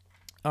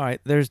 All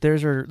right, there's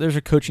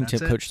a coaching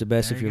tip, Coach the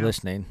Best, if you're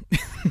listening.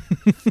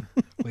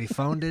 We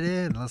phoned it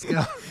in. Let's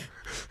go.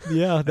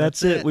 Yeah,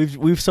 that's it.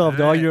 We've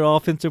solved all your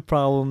offensive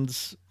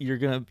problems. You're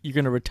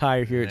gonna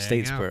retire here at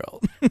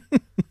Statesboro.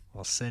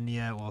 We'll send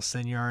you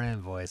our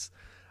invoice.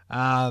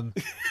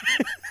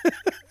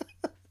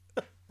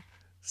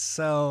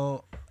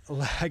 So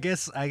I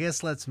guess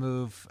let's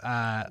move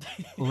to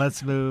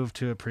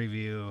a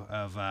preview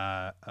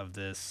of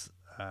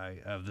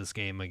this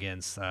game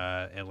against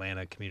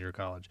Atlanta Community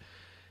College.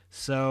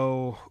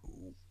 So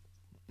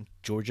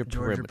Georgia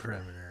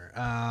Perimeter.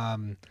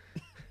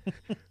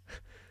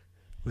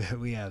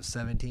 We have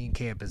 17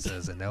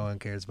 campuses and no one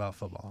cares about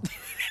football.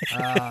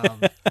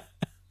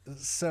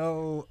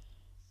 So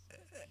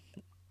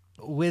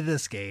with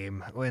this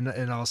game,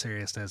 in all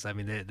seriousness, I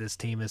mean, this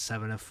team is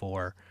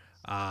 7-4.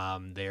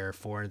 They're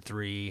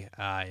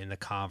 4-3 in the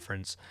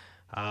conference.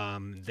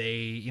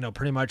 They,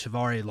 pretty much have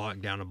already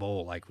locked down a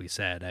bowl, like we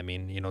said. I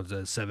mean,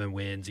 the 7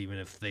 wins, even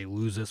if they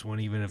lose this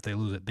one, even if they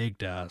lose it big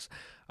to us,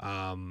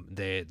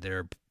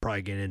 they're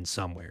probably getting in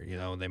somewhere.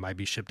 They might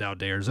be shipped out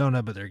to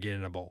Arizona, but they're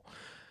getting a bowl.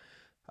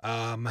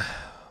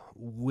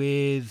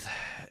 We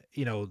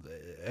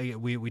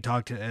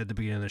talked at the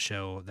beginning of the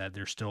show that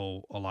there's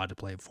still a lot to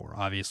play for.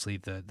 Obviously,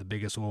 the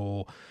biggest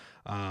goal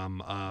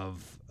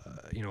of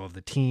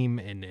the team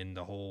and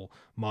the whole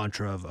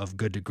mantra of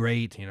good to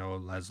great,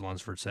 as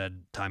Lunsford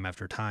said time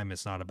after time,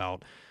 it's not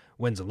about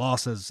wins and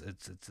losses.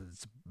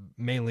 It's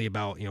mainly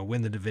about,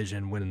 win the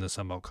division, winning the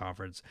Sun Belt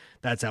Conference.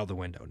 That's out the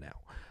window now.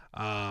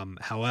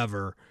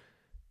 However,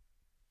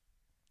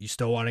 you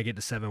still want to get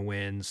to 7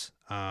 wins,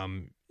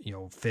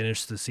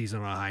 finish the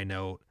season on a high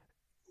note,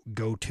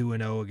 go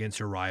 2-0 against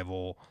your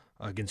rival,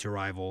 against your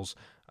rivals.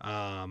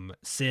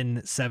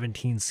 Send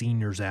 17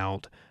 seniors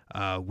out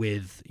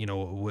with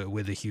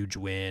a huge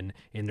win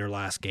in their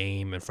last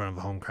game in front of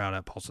a home crowd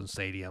at Paulson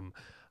Stadium,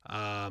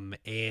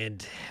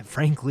 and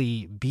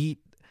frankly beat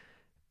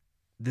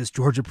this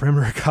Georgia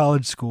Perimeter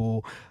College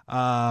school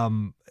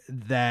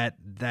that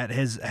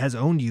has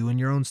owned you in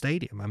your own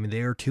stadium. I mean,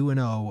 they are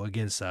 2-0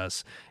 against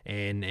us,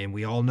 and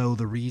we all know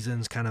the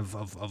reasons kind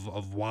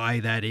of why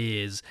that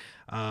is.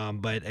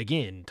 But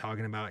again,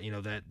 talking about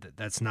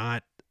that's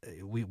not.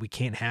 We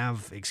can't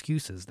have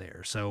excuses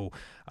there. So,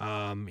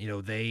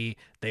 they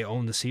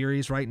own the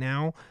series right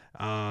now,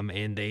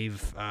 and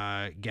they've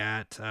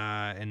got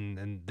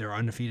and they're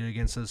undefeated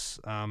against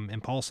us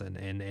in Paulson,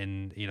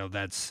 and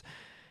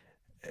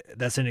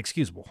that's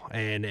inexcusable,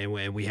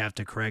 and we have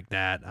to correct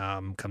that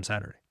come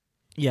Saturday.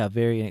 Yeah,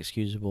 very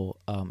inexcusable.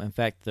 In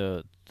fact,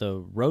 the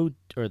road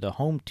or the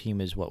home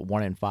team is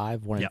 1-5,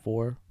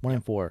 1-4,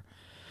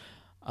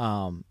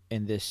 1-4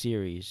 in this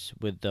series,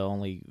 with the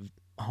only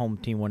home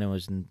team winning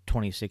was in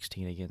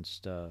 2016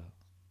 against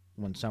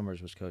when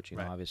Summers was coaching,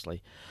 right.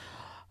 Obviously.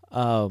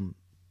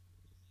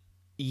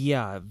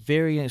 Yeah,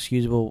 very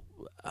inexcusable.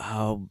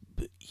 Go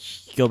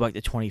back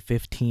to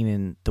 2015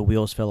 and the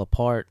wheels fell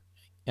apart.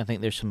 I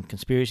think there's some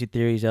conspiracy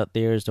theories out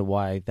there as to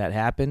why that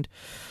happened.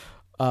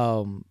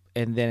 And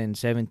then in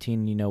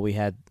 17, we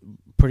had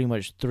pretty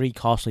much 3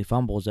 costly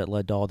fumbles that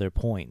led to all their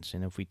points.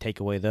 And if we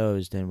take away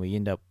those, then we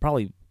end up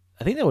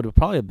I think that would have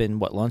probably been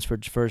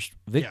Lunsford's first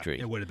victory.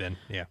 Yeah, it would have been,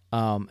 yeah.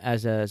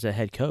 As a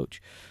head coach,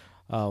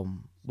 which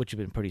would have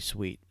been pretty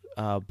sweet.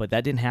 But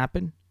that didn't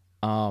happen.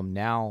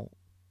 Now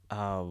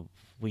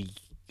we're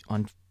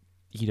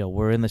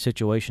in the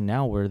situation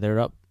now where they're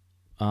up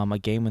a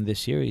game in this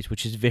series,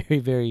 which is very,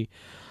 very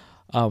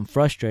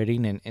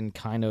frustrating and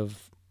kind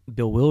of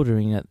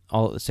bewildering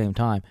all at the same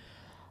time.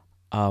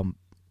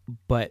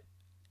 But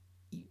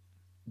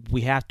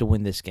we have to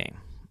win this game.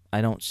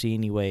 I don't see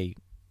any way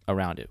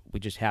around it. We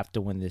just have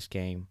to win this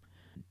game.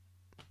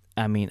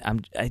 I mean,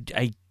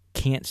 I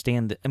can't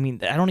stand I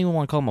don't even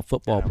want to call them a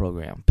football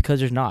program, because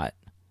they're not.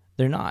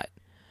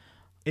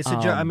 It's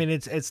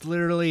it's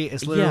literally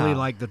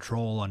like the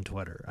troll on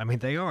Twitter. I mean,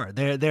 they are.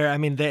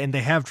 And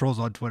they have trolls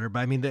on Twitter, but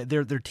I mean,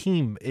 their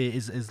team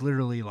is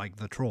literally like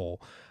the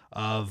troll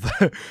of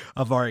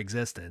of our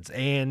existence.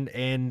 And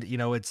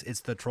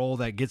it's the troll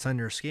that gets on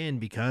your skin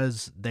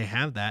because they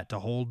have that to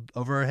hold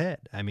over our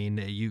head. I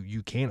mean,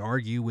 you can't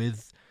argue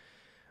with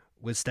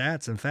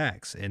stats and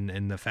facts,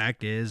 and the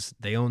fact is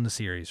they own the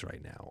series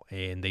right now,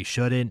 and they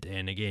shouldn't.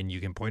 And again,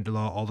 you can point to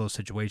all those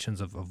situations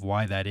of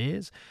why that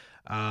is.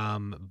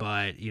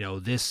 But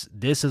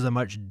this is a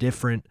much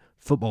different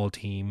football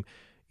team.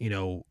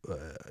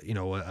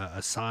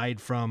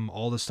 Aside from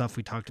all the stuff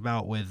we talked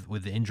about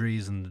with the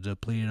injuries and the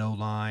depleted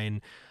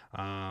O-line,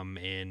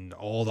 and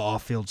all the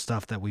off-field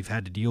stuff that we've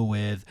had to deal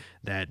with,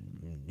 that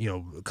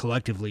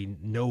collectively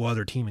no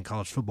other team in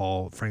college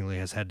football, frankly,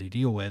 has had to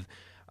deal with.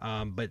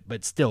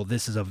 But still,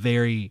 this is a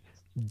very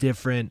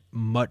different,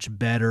 much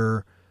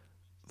better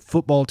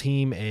football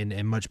team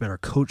and much better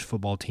coached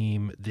football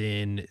team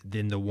than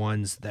the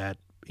ones that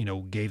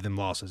gave them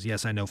losses.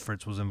 Yes, I know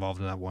Fritz was involved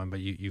in that one, but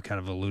you kind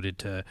of alluded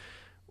to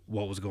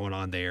what was going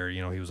on there.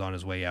 He was on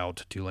his way out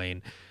to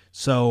Tulane,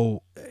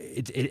 so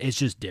it's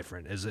just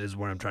different, is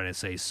what I'm trying to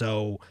say.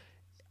 So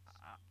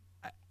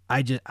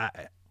I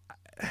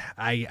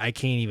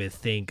can't even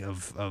think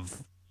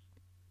of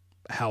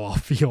how I'll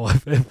feel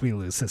if we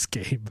lose this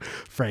game,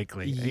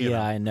 frankly.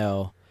 Yeah, I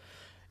know.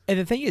 And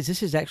the thing is,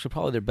 this is actually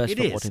probably their best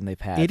football team they've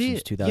had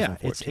since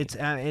 2014.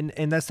 Yeah,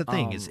 and that's the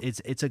thing.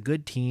 It's a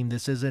good team.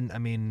 This isn't,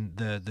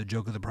 the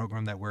joke of the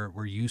program that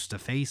we're used to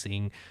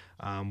facing.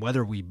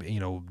 Whether we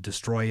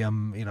destroy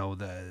them,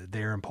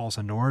 there in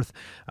Paulson North,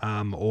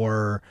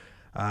 or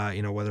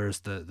whether it's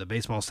the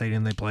baseball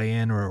stadium they play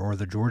in, or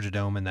the Georgia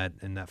Dome in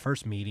that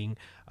first meeting.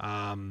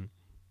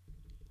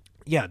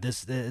 Yeah,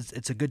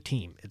 it's a good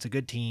team. It's a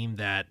good team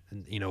that,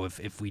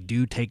 if we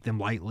do take them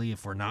lightly,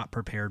 if we're not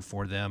prepared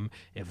for them,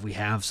 if we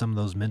have some of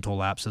those mental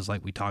lapses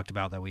like we talked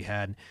about that we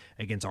had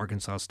against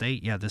Arkansas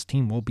State, yeah, this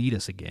team will beat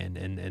us again,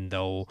 and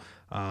they'll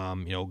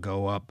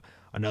go up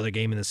another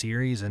game in the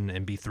series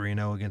and be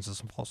 3-0 against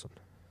us in Paulson.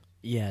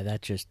 Yeah,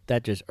 that just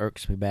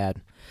irks me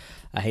bad.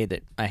 I hate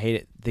it. I hate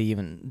it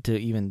to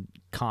even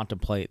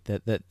contemplate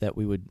that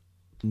we would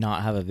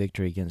not have a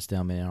victory against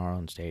them in our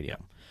own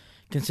stadium,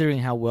 considering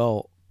how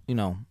well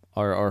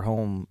our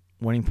home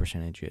winning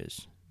percentage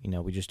is.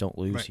 We just don't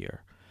lose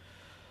here.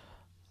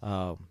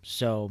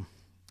 So,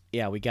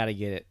 yeah, we got to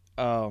get it.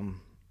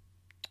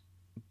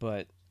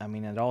 But,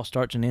 it all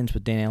starts and ends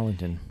with Dan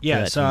Ellington.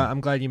 Yeah, so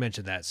I'm glad you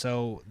mentioned that.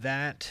 So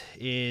that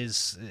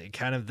is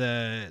kind of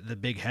the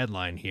big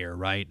headline here,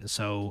 right?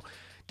 So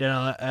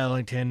Dan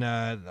Ellington,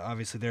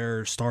 obviously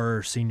their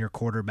star senior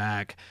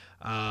quarterback,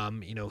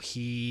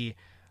 he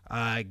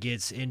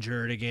gets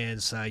injured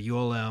against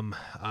ULM,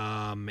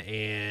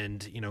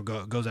 and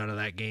goes out of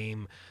that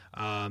game.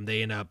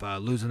 They end up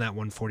losing that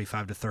one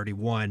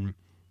 45-31.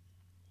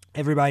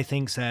 Everybody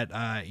thinks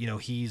that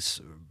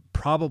he's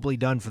probably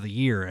done for the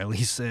year, at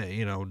least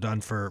done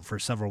for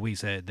several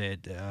weeks.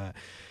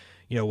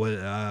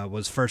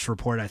 Was first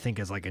reported, I think,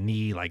 as like a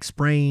knee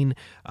sprain.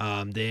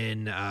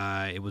 Then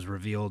it was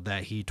revealed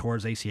that he tore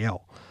his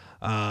ACL.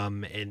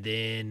 And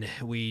then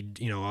we,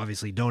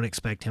 obviously don't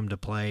expect him to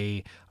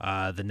play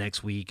the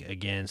next week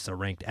against a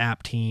ranked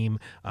App team.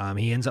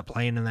 He ends up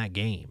playing in that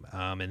game,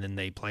 and then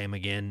they play him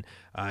again.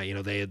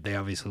 They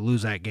obviously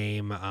lose that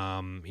game.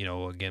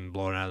 Again,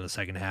 blowing out in the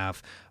second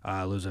half,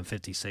 losing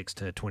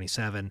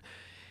 56-27.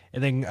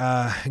 And then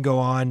go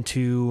on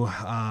to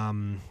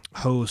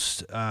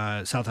host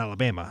South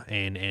Alabama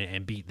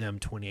and beat them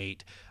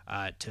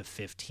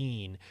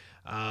 28-15.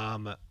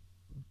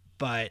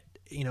 But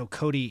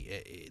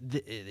Cody,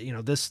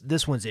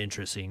 this one's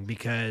interesting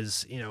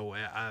because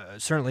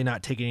certainly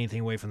not taking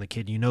anything away from the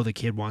kid. The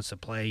kid wants to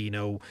play.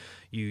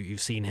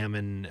 You've seen him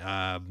in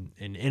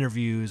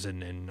interviews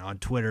and on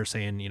Twitter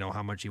saying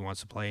how much he wants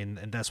to play, and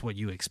that's what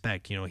you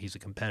expect. He's a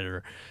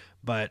competitor.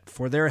 But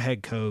for their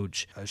head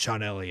coach,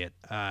 Sean Elliott,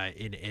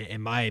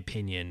 in my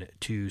opinion,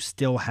 to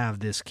still have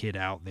this kid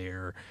out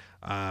there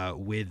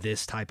with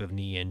this type of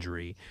knee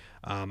injury,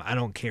 I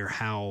don't care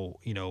how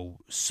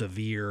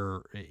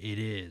severe it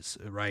is,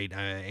 right?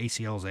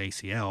 ACL is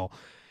ACL.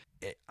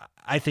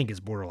 I think it's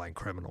borderline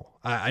criminal.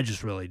 I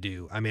just really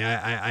do. I mean,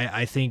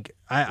 I think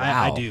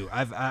I do.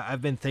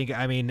 I've been thinking.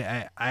 I mean,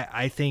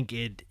 I think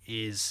it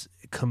is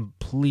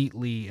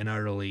completely and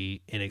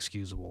utterly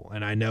inexcusable.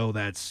 And I know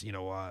that's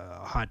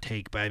a hot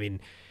take, but I mean,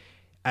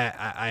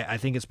 I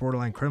think it's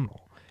borderline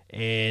criminal.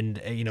 And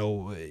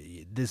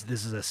this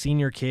is a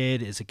senior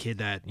kid. It's a kid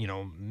that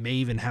may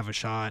even have a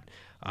shot.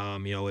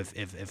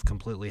 If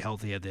completely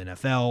healthy at the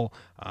NFL,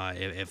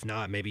 if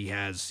not, maybe he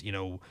has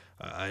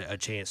a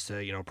chance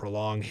to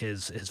prolong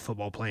his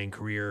football playing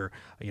career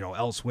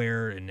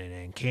elsewhere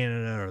in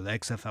Canada or the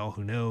XFL,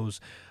 who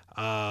knows.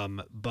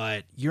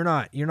 But you're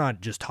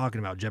not just talking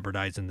about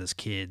jeopardizing this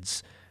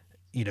kid's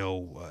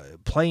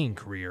playing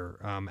career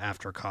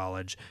after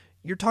college.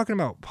 You're talking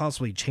about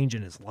possibly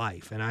changing his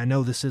life. And I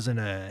know this isn't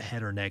a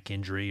head or neck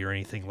injury or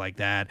anything like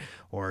that,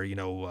 or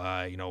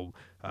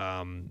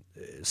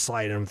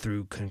sliding him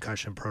through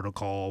concussion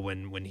protocol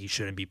when he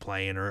shouldn't be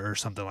playing or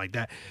something like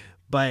that.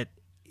 But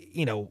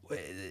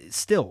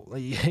still,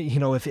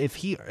 if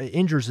he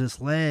injures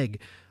this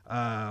leg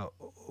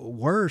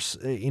worse,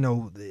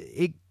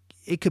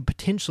 it could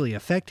potentially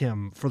affect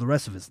him for the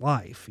rest of his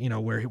life.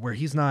 Where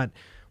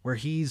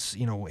he's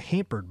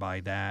hampered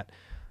by that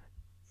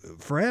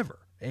forever.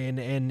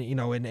 And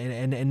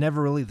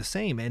never really the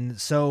same.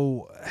 And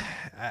so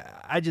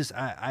I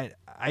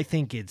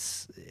think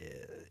it's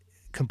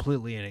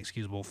completely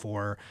inexcusable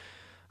for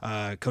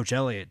Coach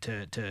Elliott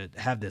to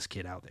have this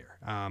kid out there.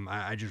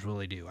 I just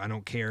really do. I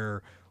don't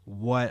care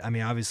what. I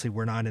mean, obviously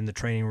we're not in the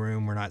training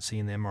room, we're not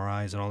seeing the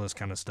MRIs and all this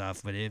kind of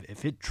stuff. But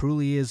if it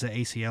truly is an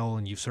ACL,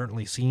 and you've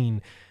certainly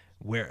seen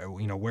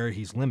where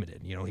he's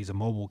limited. He's a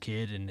mobile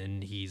kid,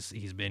 and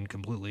he's been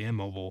completely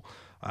immobile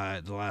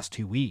the last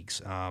 2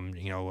 weeks.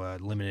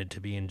 Limited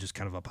to being just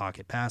kind of a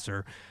pocket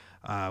passer,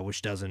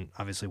 which doesn't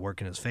obviously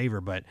work in his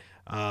favor. But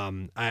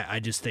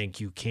I just think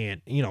you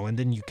can't, and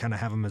then you kind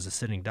of have him as a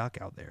sitting duck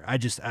out there. I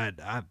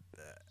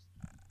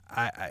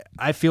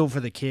feel for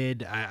the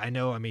kid. I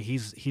know. I mean,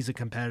 he's a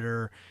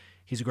competitor.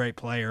 He's a great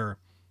player.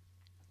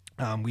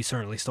 We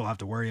certainly still have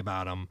to worry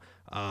about him.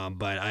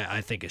 But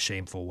I think it's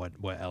shameful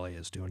what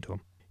Elliott is doing to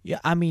him. Yeah,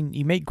 I mean,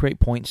 you make great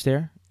points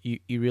there. You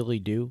really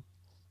do.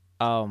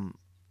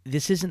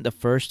 This isn't the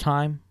first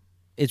time.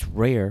 It's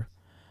rare,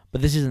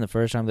 but this isn't the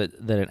first time that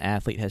an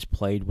athlete has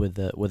played with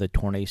a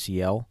torn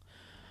ACL.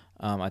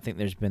 I think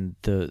there's been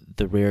the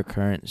rare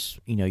occurrence.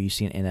 You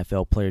see an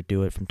NFL player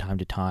do it from time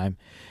to time.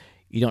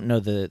 You don't know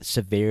the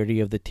severity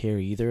of the tear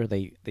either.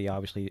 They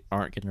obviously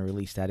aren't going to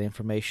release that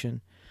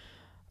information.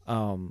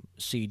 So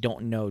you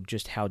don't know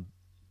just how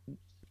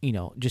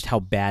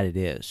bad it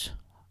is.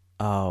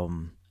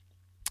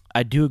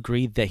 I do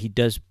agree that he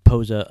does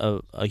pose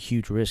a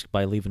huge risk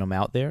by leaving him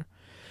out there.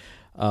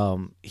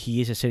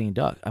 He is a sitting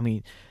duck. I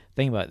mean,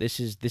 think about it. This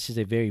is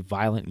a very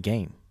violent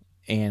game,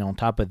 and on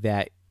top of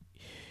that,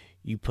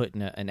 you put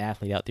an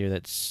athlete out there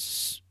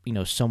that's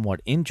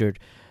somewhat injured.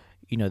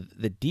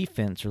 The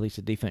defense, or at least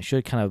the defense,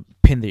 should kind of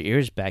pin their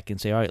ears back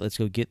and say, "All right, let's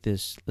go get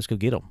this. Let's go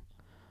get him."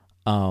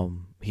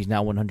 He's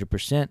not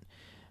 100%.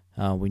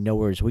 We know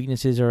where his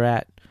weaknesses are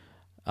at.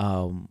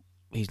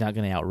 He's not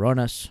going to outrun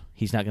us.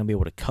 He's not going to be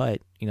able to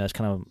cut. That's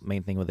kind of the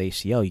main thing with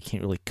ACL. You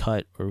can't really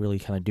cut or really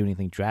kind of do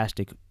anything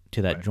drastic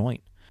to that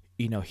joint.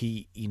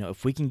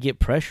 If we can get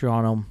pressure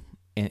on him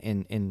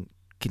and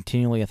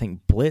continually, I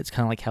think, blitz,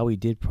 kind of like how we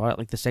did probably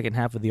like the second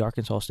half of the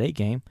Arkansas State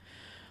game,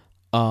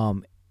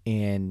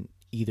 and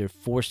either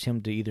force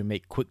him to either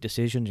make quick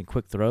decisions and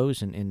quick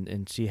throws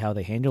and see how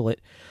they handle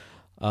it,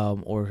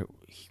 or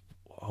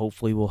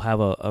hopefully we'll have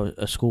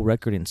a school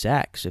record in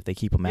sacks if they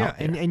keep him out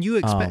there. And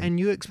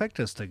you expect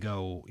us to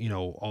go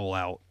all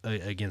out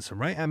against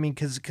him, right? I mean,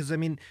 because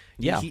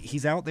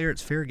he's out there.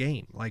 It's fair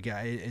game. Like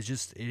it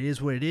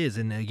is what it is.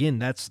 And again,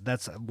 that's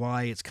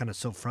why it's kind of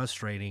so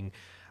frustrating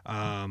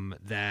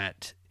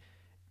that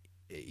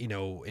you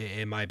know,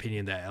 in my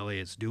opinion, that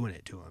Elliott's doing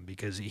it to him,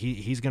 because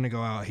he's going to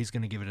go out, he's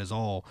going to give it his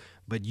all,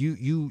 but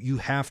you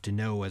have to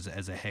know as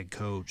a head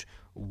coach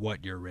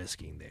what you're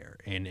risking there,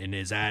 and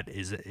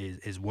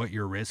is what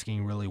you're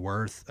risking really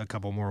worth a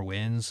couple more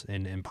wins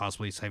and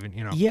possibly saving,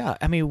 you know? Yeah,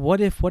 I mean,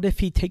 what if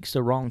he takes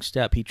the wrong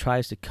step, he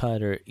tries to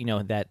cut, or you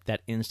know,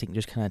 that instinct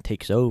just kind of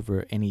takes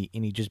over, and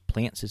he just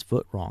plants his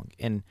foot wrong,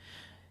 and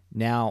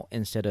now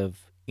instead of,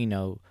 you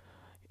know,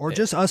 or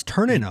just us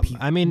turning him.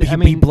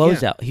 He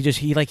blows out. He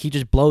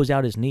just blows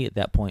out his knee at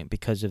that point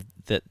because of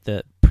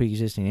the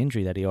pre-existing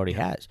injury that he already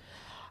has.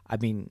 I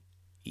mean,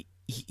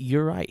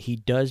 you're right.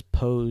 It does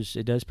pose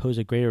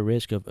a greater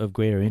risk of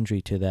greater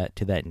injury to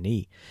that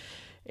knee,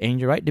 and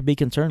you're right to be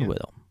concerned with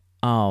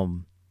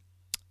him.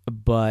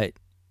 But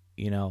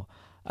you know,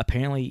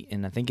 apparently,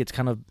 and I think it's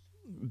kind of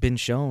been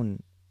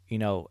shown. You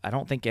know, I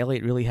don't think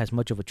Elliott really has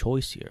much of a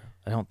choice here.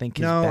 I don't think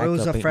his it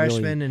was a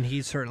freshman, really... and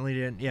he certainly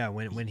didn't. Yeah,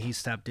 when he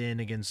stepped in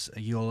against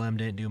ULM,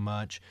 didn't do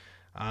much.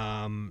 So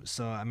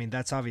I mean,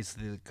 that's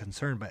obviously the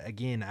concern. But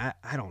again,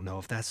 I don't know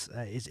if that's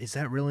is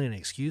that really an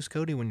excuse,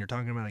 Cody, when you're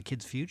talking about a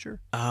kid's future?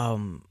 I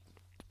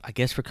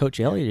guess for Coach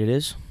Elliott, it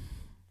is.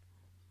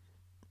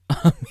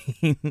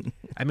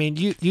 I mean,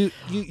 you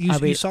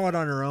saw it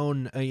on her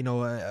own. You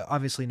know,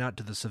 obviously not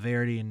to the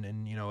severity,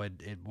 and you know,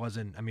 it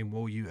wasn't. I mean,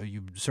 well,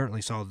 you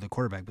certainly saw the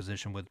quarterback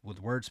position with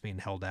Wirtz being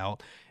held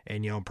out,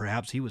 and you know,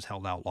 perhaps he was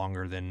held out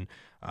longer than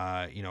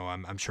you know,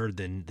 I'm sure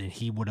than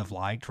he would have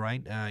liked,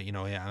 right? You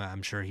know,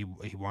 I'm sure he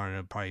wanted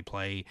to probably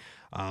play,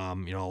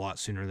 you know, a lot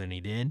sooner than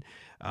he did.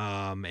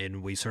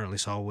 And we certainly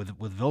saw with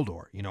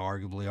Vildor, you know,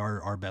 arguably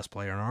our best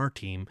player on our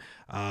team,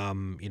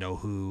 you know,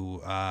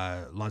 who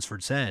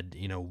Lunsford said,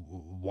 you know,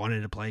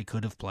 wanted to play,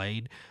 could have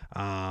played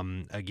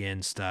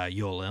against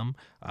ULM,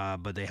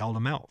 but they held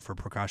him out for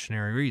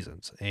precautionary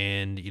reasons.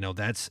 And, you know,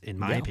 that's, in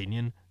my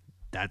opinion,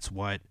 that's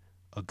what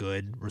a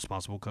good,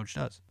 responsible coach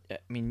does. I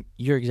mean,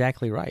 you're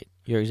exactly right.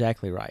 You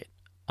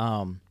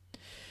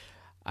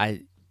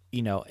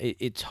know,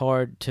 it's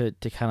hard to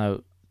kind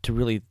of to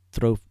really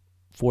throw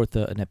forth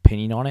an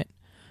opinion on it,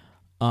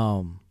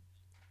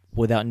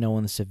 without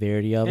knowing the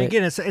severity of it.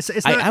 Again, it's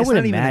not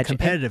even a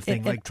competitive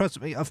thing. Like,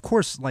 trust me, of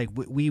course, like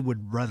we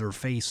would rather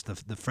face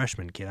the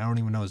freshman kid. I don't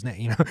even know his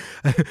name. You know,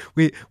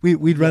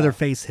 we'd rather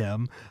face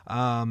him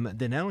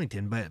than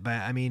Ellington. But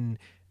I mean,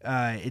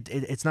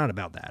 it's not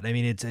about that. I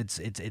mean,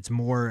 it's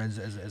more,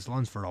 as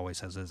Lunsford always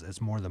says,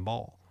 it's more than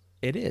ball.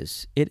 It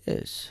is.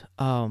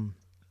 I'm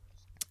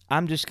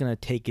just gonna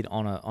take it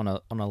on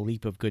a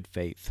leap of good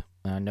faith.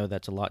 And I know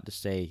that's a lot to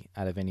say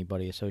out of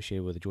anybody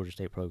associated with the Georgia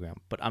State program,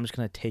 but I'm just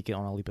going to take it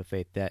on a leap of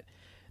faith that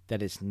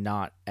it's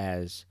not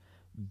as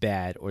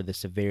bad, or the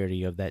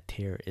severity of that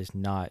tear is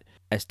not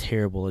as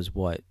terrible as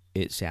what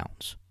it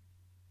sounds.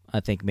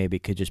 I think maybe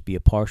it could just be a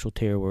partial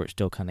tear where it's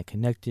still kind of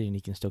connected and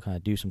he can still kind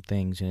of do some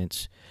things, and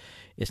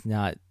it's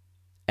not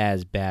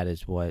as bad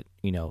as what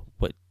you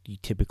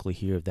typically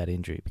hear of that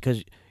injury. Because,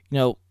 you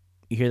know,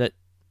 you hear that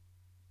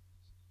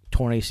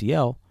torn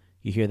ACL,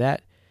 you hear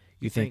that,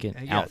 you're thinking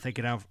out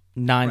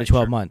 9 to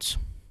 12 months.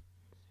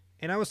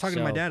 And I was talking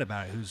to my dad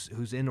about it,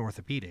 who's in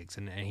orthopedics,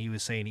 and he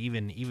was saying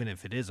even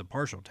if it is a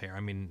partial tear, I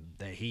mean,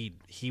 that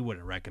he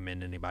wouldn't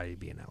recommend anybody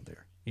being out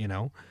there, you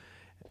know.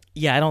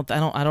 Yeah, I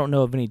don't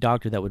know of any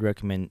doctor that would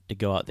recommend to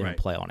go out there and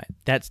play on it.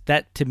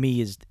 That to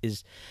me is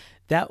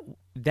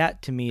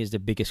that to me is the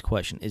biggest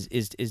question.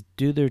 Is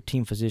do their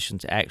team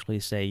physicians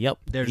actually say, "Yep,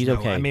 he's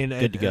okay, I mean,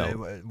 good to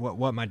go"?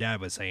 What my dad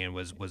was saying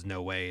was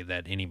no way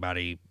that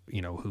anybody,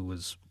 you know, who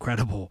was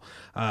credible,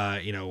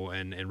 you know,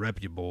 and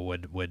reputable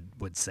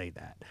would say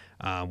that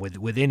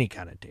with any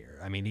kind of tear.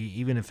 I mean,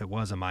 even if it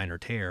was a minor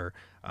tear,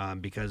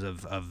 because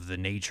of the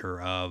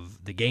nature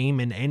of the game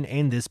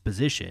and this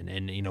position,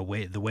 and you know,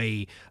 the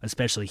way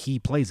especially he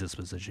plays this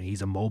position.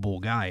 He's a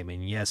mobile guy. I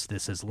mean, yes,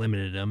 this has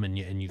limited him,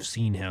 and you've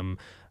seen him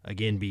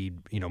again be,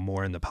 you know,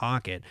 more in the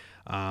pocket,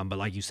 but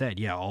like you said,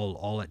 yeah,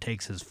 all it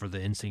takes is for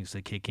the instincts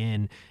to kick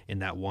in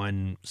that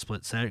one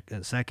split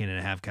second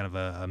and have kind of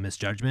a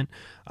misjudgment,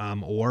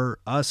 or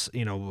us,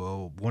 you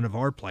know, one of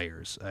our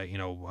players, you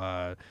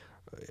know,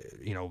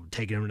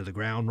 taking him to the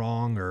ground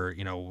wrong, or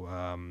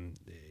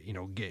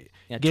get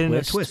in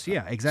a twist,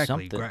 yeah,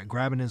 exactly,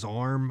 grabbing his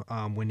arm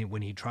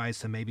when he tries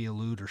to maybe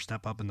elude or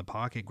step up in the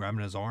pocket,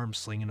 grabbing his arm,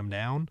 slinging him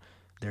down.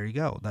 There you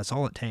go. That's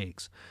all it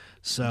takes.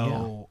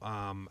 So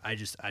I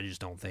just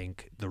don't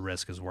think the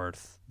risk is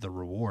worth the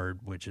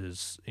reward, which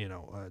is, you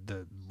know,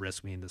 the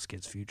risk being this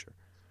kid's future.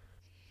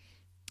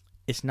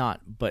 It's not,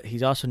 but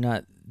he's also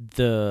not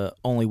the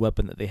only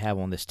weapon that they have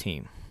on this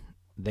team.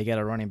 They got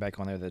a running back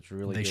on there that's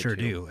really good. They sure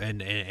too. do,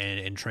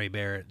 and Trey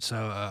Barrett,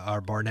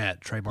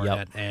 Trey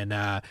Barnett,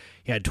 and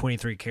he had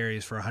 23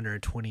 carries for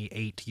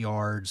 128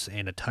 yards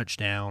and a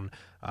touchdown,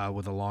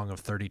 with a long of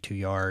 32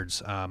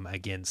 yards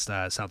against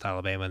South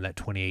Alabama in that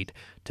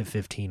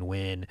 28-15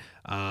 win.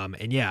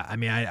 And yeah, I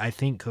mean, I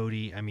think,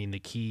 Cody, I mean, the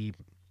key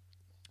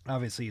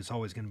obviously it's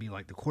always going to be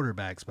like the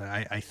quarterbacks, but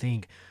I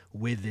think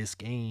with this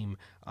game,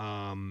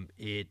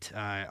 it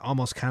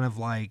almost kind of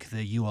like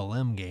the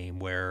ULM game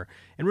where,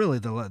 and really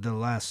the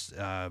last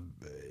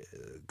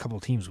couple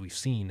of teams we've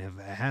seen have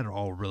had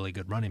all really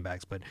good running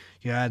backs, but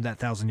you had that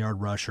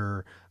 1,000-yard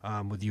rusher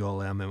with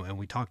ULM, and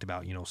we talked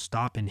about,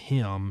 stopping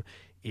him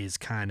is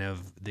kind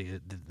of the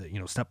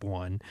step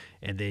one,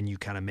 and then you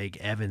kind of make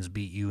Evans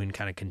beat you and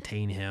kind of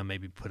contain him,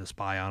 maybe put a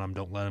spy on him,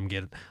 don't let him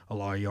get a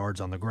lot of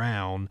yards on the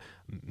ground,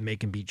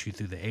 make him beat you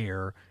through the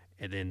air,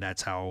 and then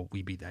that's how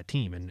we beat that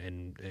team,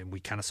 and we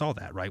kind of saw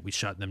that, right? We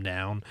shut them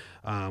down,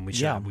 we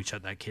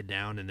shut that kid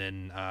down, and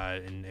then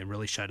and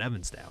really shut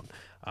Evans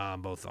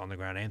down, both on the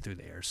ground and through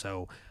the air.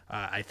 So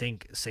I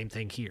think same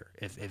thing here.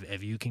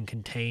 If you can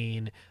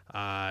contain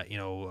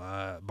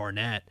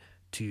Barnett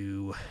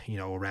to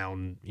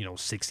around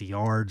 60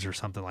 yards or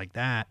something like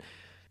that,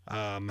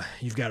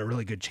 you've got a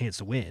really good chance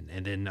to win.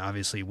 And then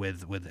obviously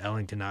with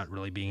Ellington not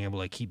really being able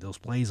to keep those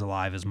plays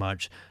alive as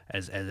much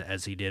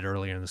as he did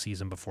earlier in the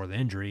season before the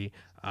injury,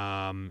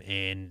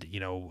 and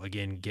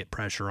again get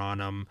pressure on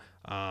him,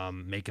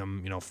 make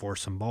him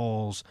force some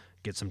balls,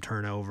 get some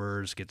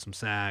turnovers, get some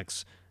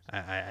sacks,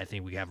 I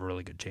think we have a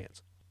really good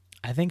chance.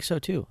 I think so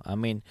too. I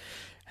mean,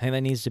 I think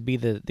that needs to be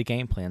the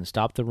game plan.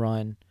 Stop the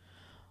run.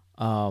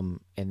 And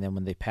then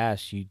when they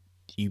pass, you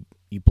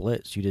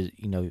blitz. You just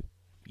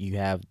you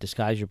have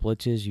disguise your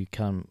blitzes. You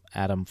come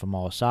at them from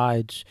all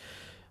sides.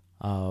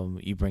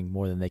 You bring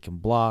more than they can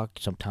block.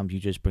 Sometimes you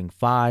just bring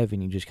 5,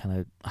 and you just kind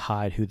of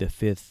hide who the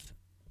 5th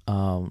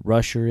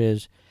rusher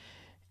is,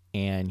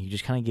 and you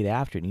just kind of get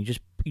after it. And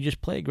you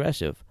just play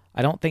aggressive.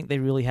 I don't think they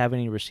really have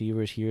any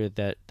receivers here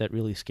that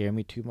really scare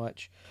me too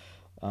much.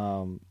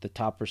 The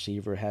top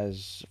receiver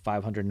has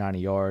 590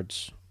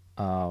 yards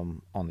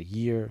on the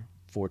year.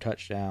 4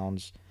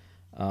 touchdowns.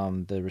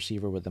 The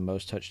receiver with the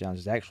most touchdowns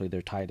is actually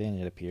their tight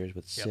end, it appears,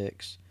 with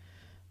 6.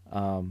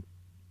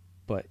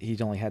 But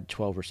he's only had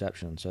 12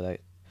 receptions, so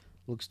that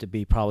looks to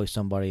be probably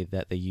somebody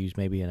that they use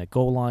maybe in a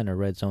goal line or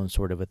red zone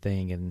sort of a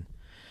thing, and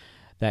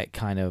that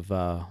kind of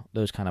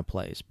those kind of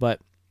plays. But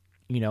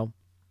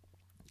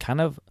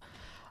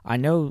I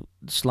know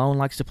Sloan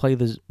likes to play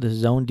the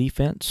zone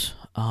defense,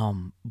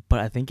 but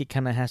I think it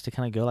kind of has to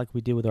kind of go like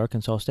we did with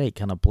Arkansas State,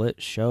 kind of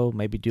blitz, show,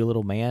 maybe do a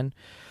little man.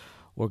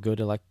 Or go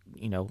to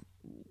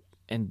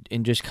and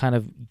just kind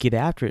of get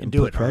after it and do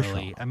put it pressure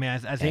early. on. I mean,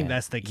 I think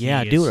that's the key.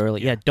 Yeah, do it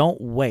early. Yeah, don't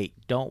wait.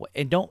 And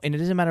it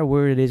doesn't matter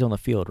where it is on the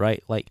field,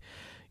 right? Like,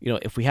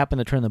 if we happen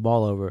to turn the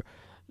ball over,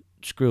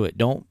 screw it.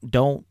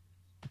 Don't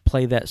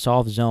play that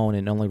soft zone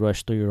and only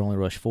rush 3 or only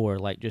rush 4.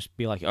 Like, just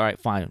be like, all right,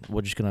 fine.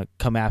 We're just gonna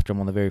come after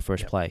him on the very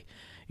first play.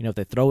 If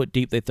they throw it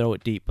deep, they throw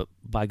it deep. But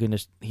by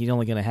goodness, he's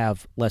only gonna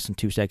have less than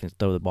 2 seconds to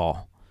throw the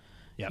ball.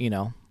 Yeah.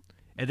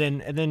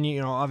 And then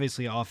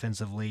obviously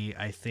offensively,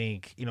 I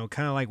think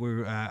kind of like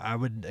I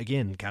would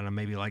again kind of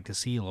maybe like to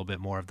see a little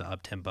bit more of the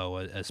up tempo,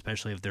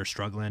 especially if they're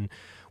struggling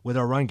with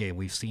our run game.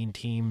 We've seen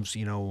teams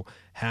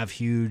have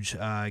huge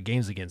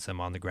games against them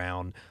on the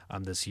ground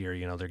this year.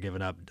 They're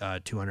giving up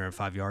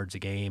 205 yards a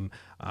game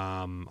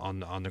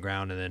on the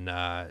ground, and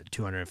then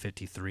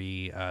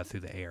 253 through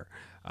the air.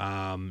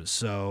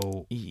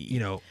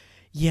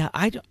 Yeah,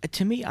 I don't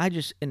mean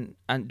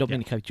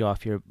to cut you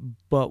off here,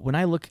 but when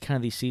I look at kind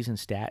of these season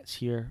stats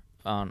here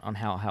on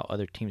how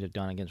other teams have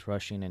done against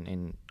rushing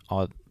and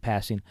all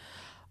passing,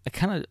 I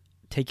kind of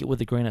take it with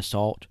a grain of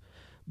salt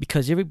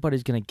because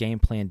everybody's going to game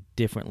plan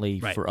differently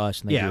for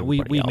us. And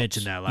we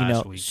mentioned that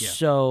last week. Yeah.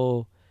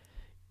 So,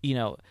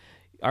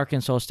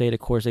 Arkansas State, of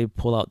course, they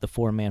pull out the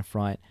 4-man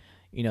front.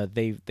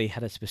 They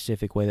had a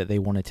specific way that they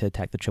wanted to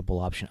attack the triple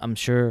option. I'm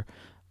sure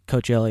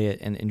Coach Elliott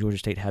and Georgia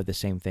State have the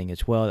same thing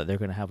as well, that they're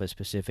going to have a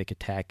specific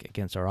attack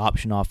against our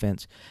option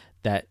offense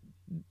that,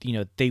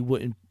 they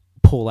wouldn't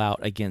pull out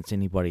against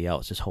anybody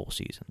else this whole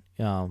season.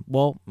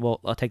 Well,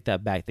 I'll take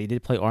that back. They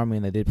did play Army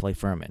and they did play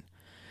Furman.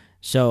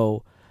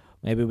 So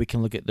maybe we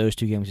can look at those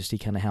 2 games to see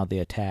kind of how they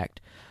attacked.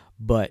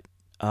 But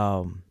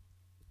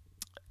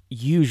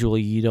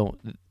usually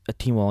a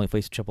team will only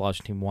face a triple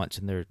option team once,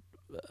 and their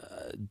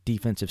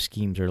defensive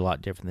schemes are a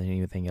lot different than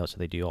anything else that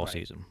they do all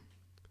season.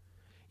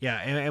 Yeah,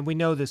 and we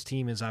know this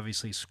team has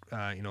obviously,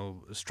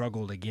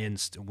 struggled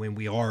against when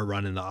we are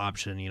running the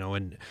option,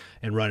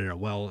 and running it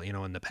well,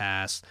 in the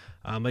past.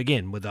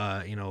 Again, with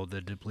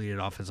the depleted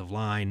offensive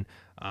line,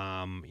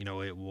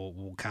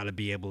 we'll kind of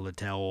be able to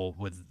tell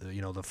with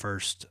the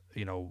first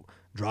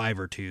drive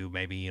or two,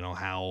 maybe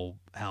how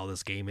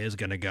this game is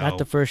going to go. Not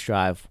the first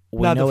drive.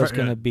 We know it's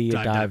going to be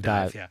a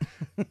dive. Yeah,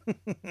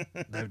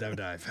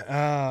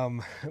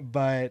 dive.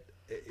 But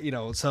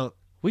so.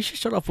 We should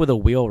start off with a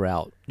wheel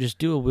route. Just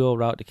do a wheel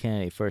route to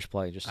Kennedy first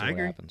play. Just see what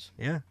happens.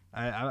 Yeah,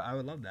 I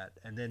would love that.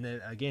 And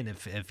then again,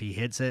 if he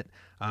hits it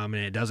and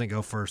it doesn't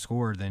go for a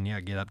score, then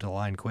get up to the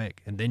line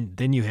quick, and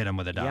then you hit him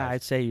with a dive. Yeah,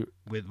 I'd say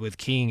with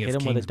King, hit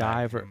him with a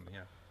dive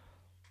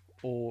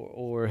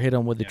or hit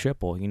him with the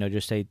triple.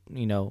 Just say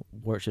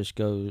where it just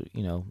goes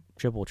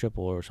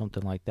triple or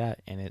something like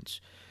that, and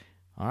it's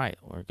all right.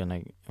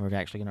 We're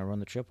actually gonna run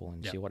the triple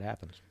and see what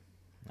happens.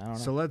 I don't know.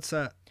 So let's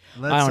I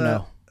don't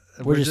know.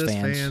 We're just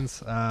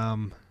fans.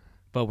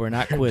 But we're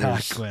not quitters.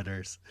 Not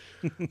quitters.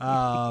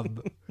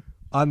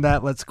 On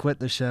that, let's quit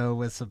the show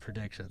with some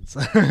predictions.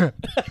 Nice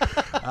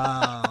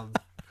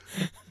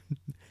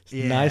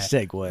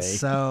segue.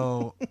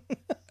 So,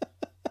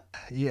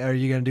 are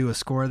you going to do a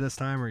score this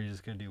time, or are you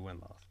just going to do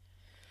win-loss?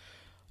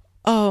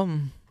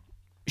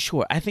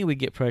 Sure. I think we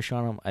get pressure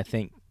on them. I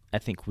think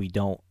we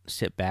don't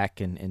sit back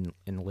and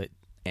let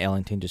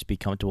Ellington just be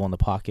comfortable in the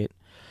pocket.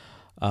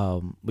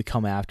 We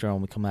come after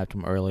them. We come after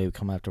them early. We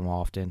come after them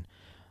often.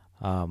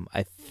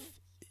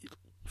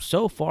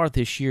 So far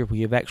this year,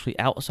 we have actually,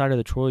 outside of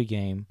the Troy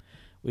game,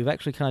 we've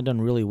actually kind of done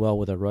really well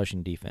with our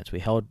rushing defense. We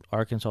held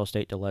Arkansas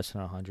State to less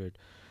than 100.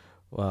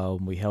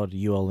 We held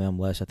ULM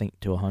less, I think,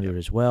 to 100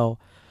 as well.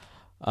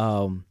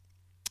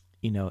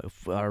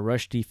 If our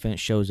rush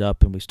defense shows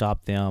up and we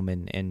stop them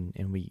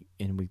and we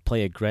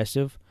play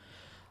aggressive,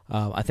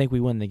 I think we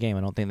win the game.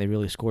 I don't think they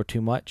really score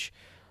too much,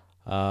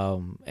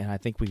 and I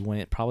think we win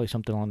it probably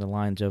something along the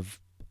lines of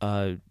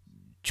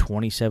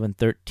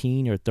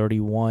 27-13 or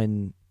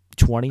 31-20.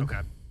 Okay.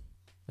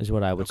 Is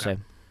what I would say.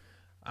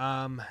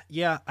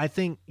 Yeah, I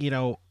think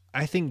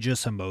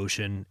just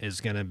emotion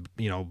is gonna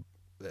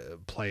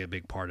play a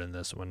big part in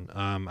this one.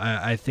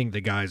 I think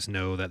the guys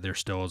know that there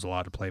still is a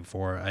lot to play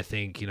for. I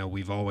think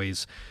we've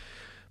always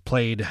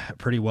played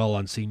pretty well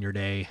on senior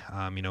day.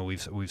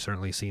 We've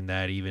certainly seen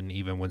that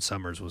even when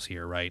Summers was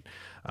here, right?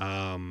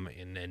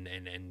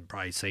 And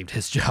probably saved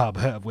his job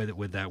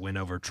with that win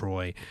over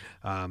Troy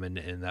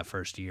in that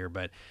first year,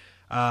 but.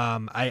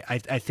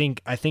 I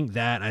think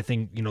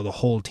the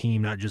whole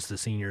team, not just the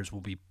seniors,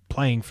 will be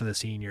playing for the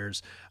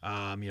seniors.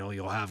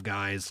 You'll have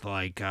guys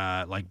like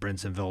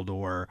Brinson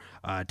Vildor,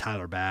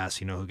 Tyler Bass,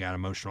 who got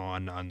emotional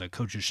on the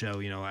coaches show.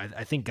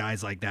 I think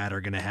guys like that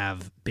are going to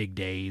have big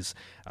days.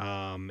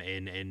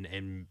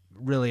 And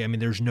really,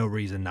 there's no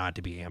reason not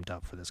to be amped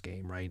up for this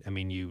game, right?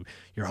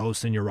 You're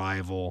hosting your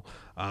rival.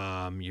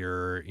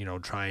 You're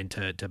trying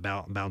to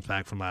bounce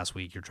back from last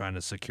week. You're trying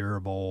to secure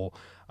a bowl.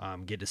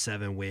 Get to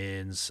 7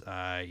 wins,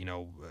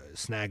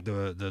 snag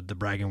the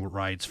bragging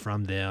rights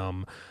from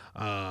them,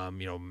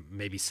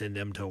 maybe send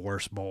them to a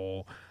worse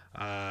bowl.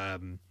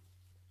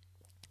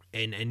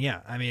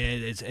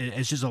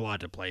 It's just a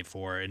lot to play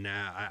for, and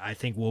I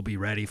think we'll be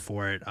ready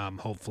for it.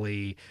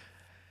 Hopefully,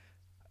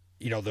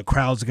 the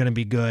crowd's going to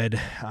be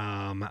good.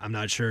 I'm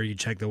not sure you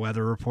checked the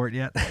weather report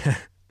yet.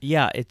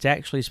 Yeah, it's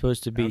actually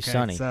supposed to be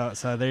sunny. So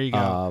there you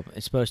go.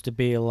 It's supposed to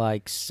be I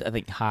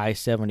think high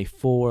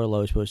 74,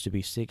 low supposed to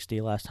be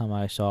 60 last time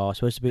I saw. It's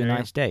supposed to be a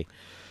nice day.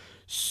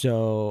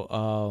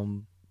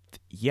 So,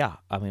 yeah,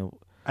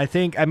 I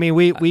think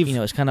we've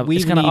it's kind of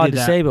odd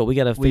to say, but we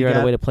got to figure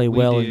out a way to play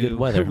well in good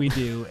weather. We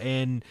do,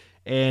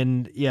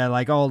 and yeah,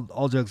 like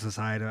all jokes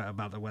aside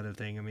about the weather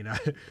thing,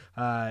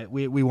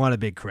 we want a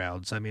big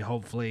crowd. So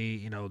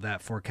hopefully,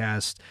 that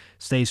forecast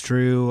stays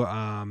true,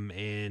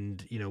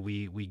 and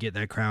we get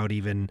that crowd.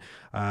 Even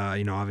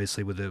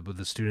obviously with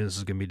the students,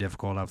 it's gonna be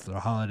difficult after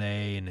the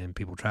holiday and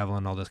people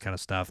traveling, all this kind of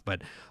stuff.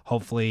 But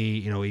hopefully,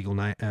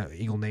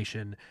 Eagle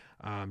Nation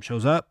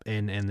shows up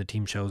and the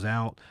team shows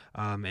out,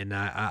 and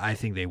I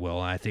think they will.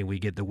 I think we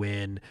get the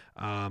win.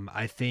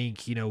 I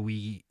think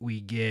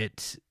we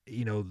get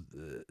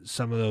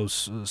some of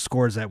those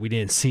scores that we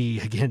didn't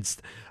see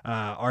against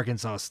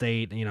Arkansas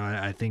State.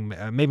 I think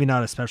maybe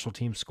not a special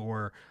team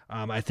score.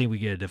 I think we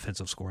get a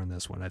defensive score in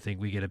this one. I think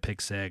we get a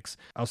pick 6.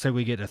 I'll say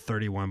we get a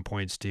 31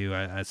 points too.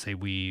 I'd say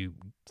we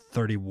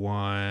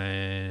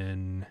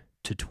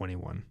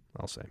 31-21.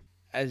 I'll say.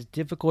 As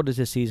difficult as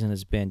this season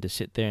has been to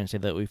sit there and say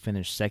that we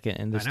finished second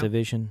in this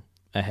division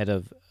ahead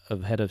of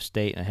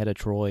State and ahead of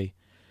Troy.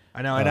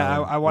 I know, and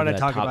I want to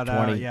talk about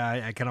 20. that.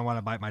 Yeah, I kind of want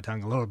to bite my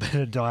tongue a little bit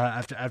until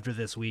after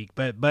this week.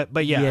 But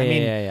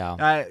yeah,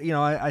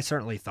 I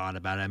certainly thought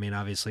about it.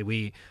 Obviously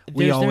we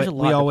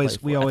always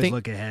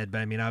look ahead.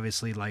 But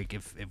obviously, like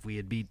if we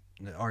had beat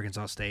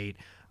Arkansas State,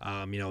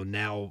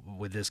 now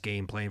with this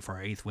game playing for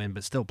our 8th win,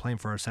 but still playing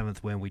for our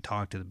 7th win, we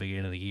talked at the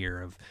beginning of the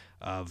year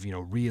of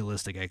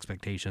realistic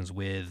expectations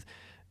with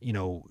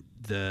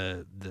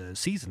the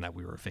season that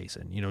we were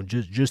facing.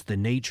 Just the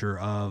nature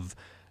of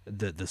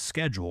the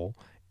schedule.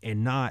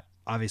 And not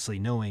obviously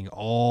knowing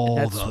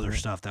all the other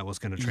stuff that was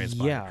going to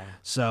transpire. Yeah.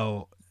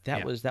 So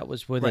that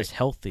was with us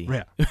healthy.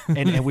 Yeah.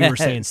 And we were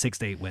saying 6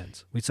 to 8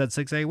 wins. We said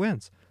 6 to 8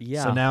 wins.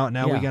 Yeah. So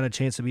now we got a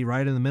chance to be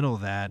right in the middle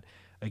of that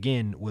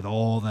again with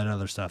all that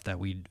other stuff that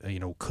we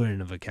couldn't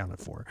have accounted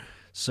for.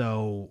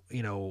 So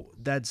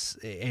that's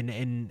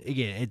and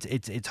again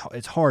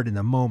it's hard in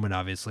the moment.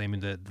 Obviously,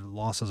 the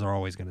losses are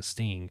always going to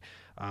sting.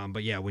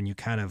 But yeah, when you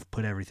kind of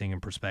put everything in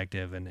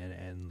perspective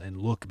and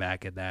look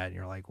back at that, and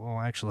you're like, well,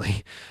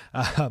 actually,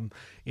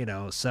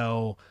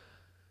 so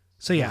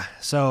yeah,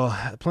 so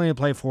plenty to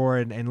play for,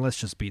 and let's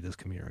just beat this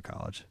community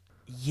college.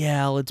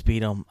 Yeah, let's beat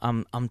them.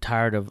 I'm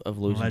tired of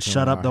losing. Let's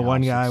shut up the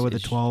one guy with the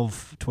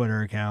 12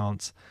 Twitter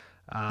accounts.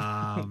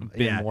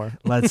 More.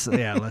 Let's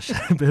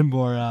Ben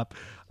Moore up.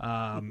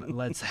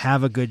 Let's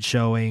have a good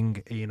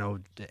showing.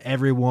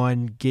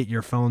 Everyone get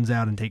your phones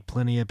out and take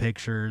plenty of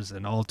pictures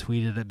and all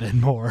tweet it at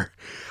Ben Moore,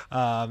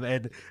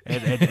 and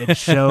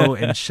show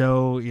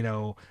show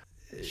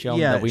them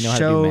that we know how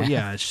to do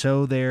math.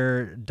 Show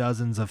their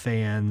dozens of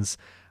fans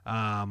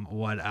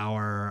what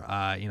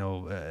our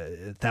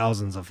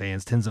thousands of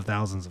fans, tens of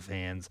thousands of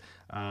fans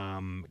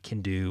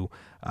can do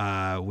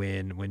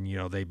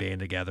when they band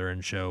together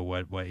and show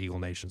what Eagle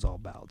Nation's all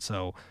about.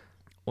 So,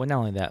 well, not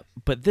only that,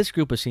 but this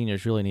group of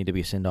seniors really need to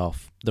be sent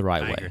off the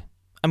right way.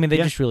 I mean, they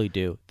just really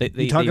do.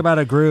 You talk about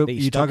a group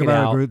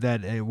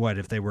that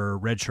if they were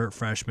redshirt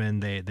freshmen,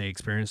 they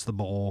experienced the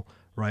bowl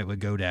right with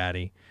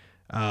GoDaddy.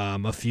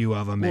 A few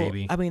of them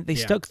maybe. I mean, they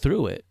stuck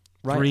through it.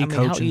 Right? 3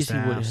 coaching how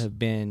staffs. Would it have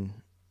been?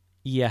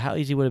 Yeah, how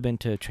easy would it have been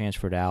to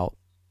transfer it out?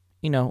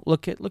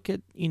 Look at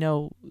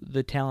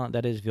the talent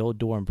that is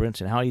Vildor and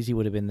Brinson. How easy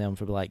would it have been them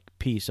for like,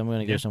 peace, I'm going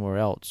to go somewhere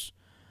else.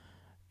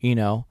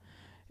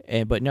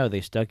 But no,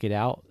 they stuck it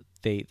out.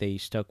 They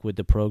stuck with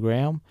the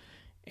program,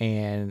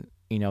 and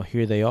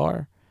here they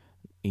are.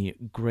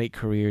 Great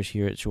careers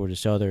here at Georgia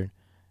Southern.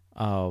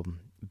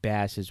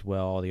 Bass as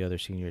well, all the other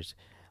seniors.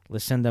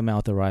 Let's send them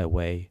out the right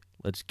way.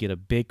 Let's get a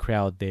big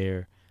crowd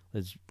there.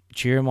 Let's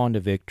cheer them on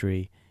to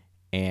victory,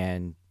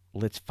 and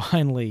let's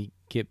finally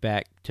get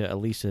back to at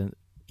least an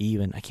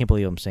even. I can't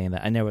believe I'm saying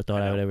that. I never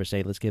thought I would ever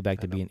say let's get back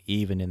to being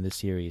even in this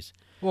series.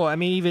 Well, I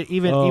mean,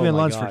 even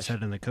Lunsford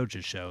said in the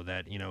coaches show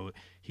that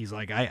he's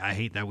like, I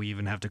hate that we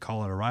even have to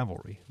call it a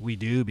rivalry. We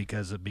do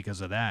because of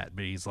that.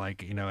 But he's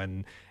like,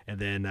 and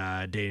then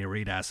Danny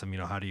Reed asked him,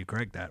 how do you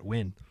correct that?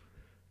 Win.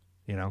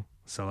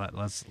 So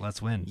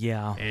let's win.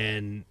 Yeah.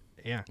 And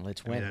yeah,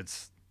 let's win.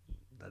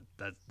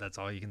 That's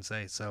all you can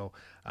say. So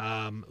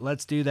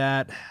let's do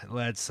that.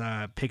 Let's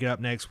pick it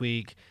up next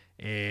week,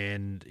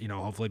 and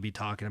hopefully be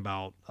talking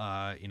about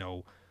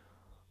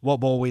what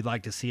bowl we'd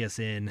like to see us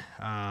in.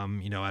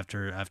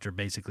 After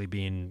basically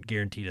being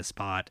guaranteed a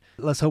spot.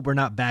 Let's hope we're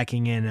not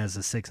backing in as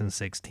a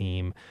 6-6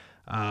 team.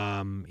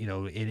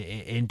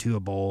 Into a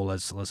bowl.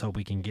 Let's hope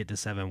we can get to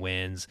 7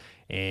 wins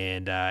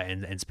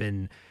and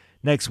spend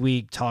next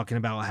week talking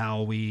about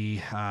how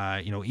we,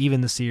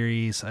 even the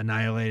series,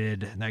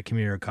 annihilated that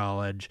community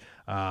college,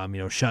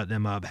 shut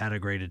them up, had a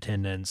great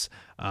attendance,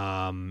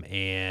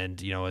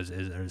 and,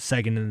 is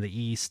second in the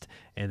East,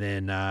 and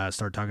then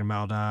start talking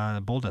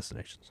about bowl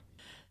destinations.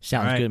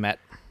 Sounds good, Matt.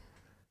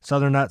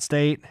 Southern Not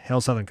State.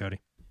 Hail Southern, Cody.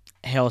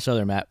 Hail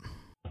Southern, Matt.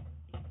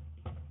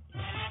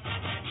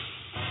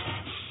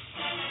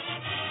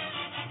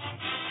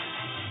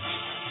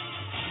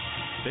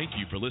 Thank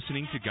you for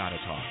listening to Gotta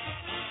Talk.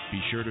 Be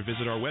sure to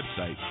visit our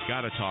website,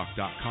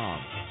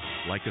 gottatalk.com,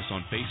 like us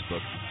on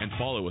Facebook, and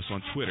follow us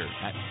on Twitter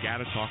at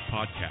Gotta Talk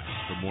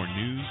Podcast for more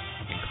news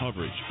and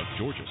coverage of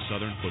Georgia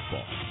Southern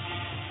football.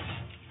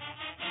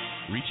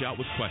 Reach out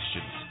with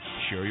questions,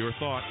 share your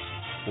thoughts,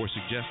 or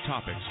suggest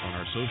topics on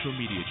our social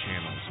media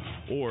channels,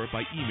 or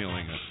by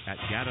emailing us at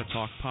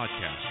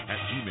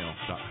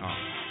gottatalkpodcast@gmail.com.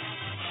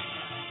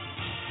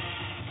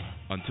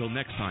 Until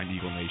next time,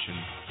 Eagle Nation,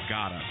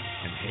 gotta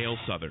and hail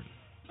Southern.